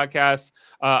federation of podcasts,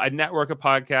 a network of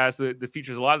podcasts that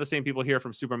features a lot of the same people here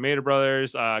from Super Mader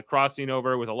Brothers, crossing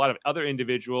over with a lot of other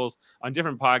individuals on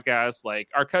different podcasts, like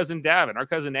our cousin Davin, our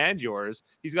cousin and yours.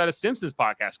 He's got a Simpsons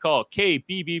podcast called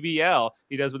KBBBL.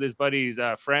 He does with his buddies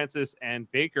Francis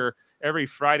and Baker every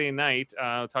Friday night,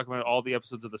 talking about all the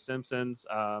episodes of The Simpsons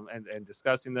and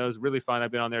discussing those. Really fun.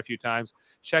 I've been on there a few times.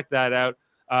 Check that out.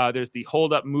 There's the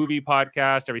Hold Up Movie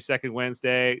podcast every second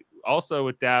Wednesday, also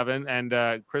with Davin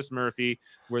and Chris Murphy,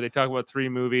 where they talk about 3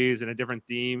 movies and a different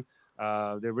theme.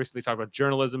 They recently talked about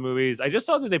journalism movies. I just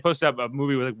saw that they posted up a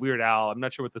movie with Weird Al. I'm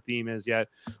not sure what the theme is yet.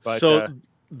 But so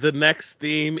the next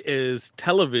theme is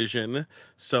television.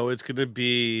 So it's going to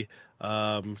be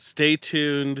Stay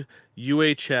Tuned,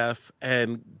 UHF,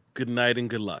 and Good Night and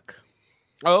Good Luck.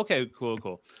 Oh, okay,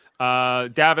 cool.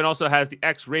 Davin also has the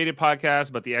X-Rated podcast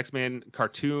about the X-Men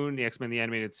cartoon, the X-Men the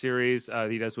animated series.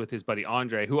 He does with his buddy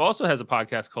Andre, who also has a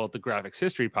podcast called the Graphics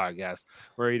History Podcast,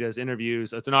 where he does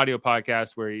interviews. It's an audio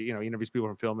podcast where he interviews people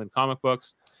from film and comic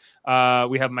books.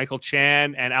 We have Michael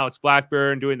Chan and Alex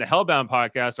Blackburn doing the Hellbound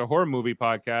podcast, a horror movie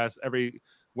podcast, every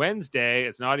Wednesday.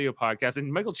 It's an audio podcast,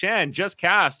 and Michael Chan just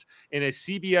cast in a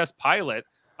CBS pilot.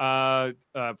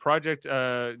 Project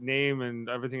name and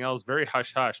everything else very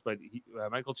hush hush, but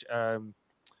Michael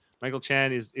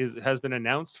Chan has been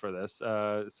announced for this.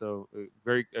 So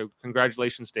very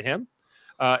congratulations to him.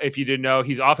 If you didn't know,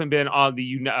 he's often been on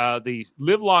the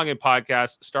Live Long and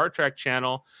podcast Star Trek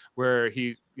channel, where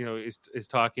he is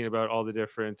talking about all the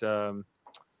different. We're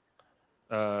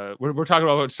talking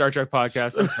about Star Trek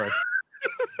podcast. I'm sorry.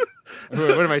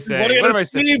 What am I saying? What am I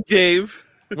saying, Dave?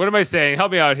 What am I saying?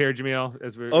 Help me out here, Jamil.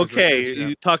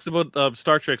 He talks about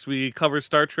Star Trek. We cover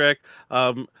Star Trek.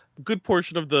 Good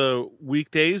portion of the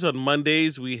weekdays. On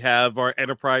Mondays, we have our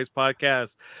Enterprise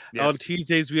podcast. Yes. On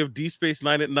Tuesdays, we have D Space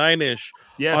 9 at 9-ish.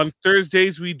 Yes. On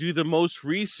Thursdays, we do the most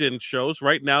recent shows.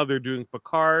 Right now, they're doing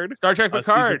Picard. Star Trek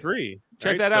Picard. Season 3.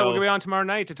 Check that out. We're going to be on tomorrow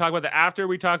night to talk about after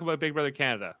we talk about Big Brother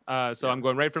Canada. I'm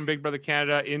going right from Big Brother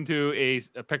Canada into a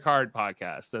Picard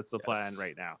podcast. That's the plan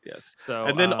right now. Yes. So,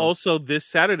 and then also this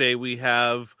Saturday, we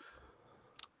have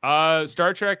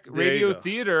Star Trek Radio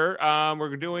Theater.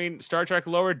 We're doing Star Trek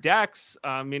Lower Decks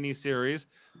mini-series.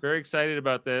 Very excited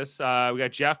about this. We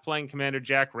got Jeff playing Commander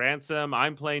Jack Ransom.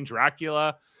 I'm playing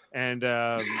Dracula and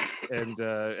Shax,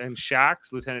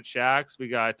 Lieutenant Shax. We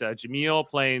got Jamil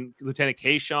playing Lieutenant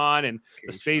Kayshawn and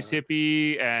the space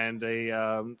hippie and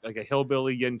a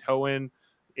hillbilly Yentoan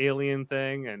alien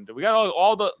thing. And we got a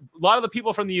lot of the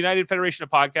people from the United Federation of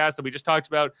Podcasts that we just talked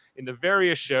about in the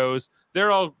various shows.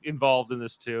 They're all involved in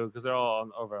this too, because they're all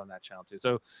over on that channel too.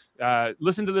 So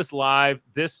listen to this live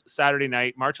this Saturday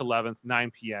night, March 11th,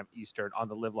 9 p.m. Eastern on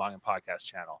the Live Long and Podcast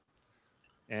channel.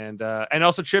 And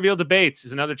also Trivial Debates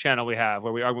is another channel we have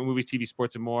where we are with movies, TV,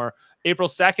 sports, and more. April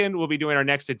 2nd, we'll be doing our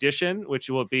next edition, which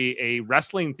will be a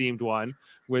wrestling-themed one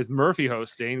with Murphy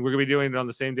hosting. We're going to be doing it on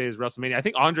the same day as WrestleMania. I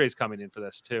think Andre's coming in for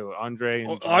this, too. Andre's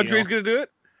going to do it?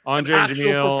 Andre and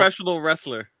Jamil. Professional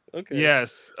wrestler. Okay.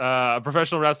 Yes, a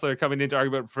professional wrestler coming in to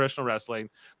argue about professional wrestling.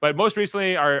 But most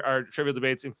recently, our Trivial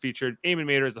Debates featured Eamon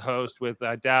Mader as the host with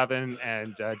Davin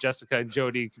and Jessica and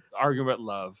Jody arguing about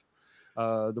love.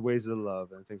 The ways of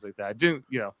love and things like that.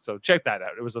 So check that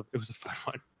out. It was a fun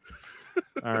one.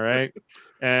 All right.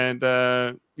 And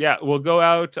we'll go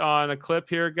out on a clip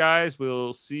here, guys.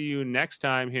 We'll see you next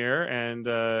time here and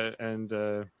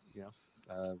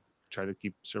try to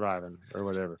keep surviving or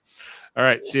whatever. All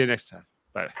right. See you next time.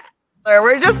 Bye.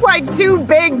 We're just like two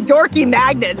big dorky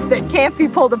magnets that can't be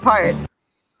pulled apart.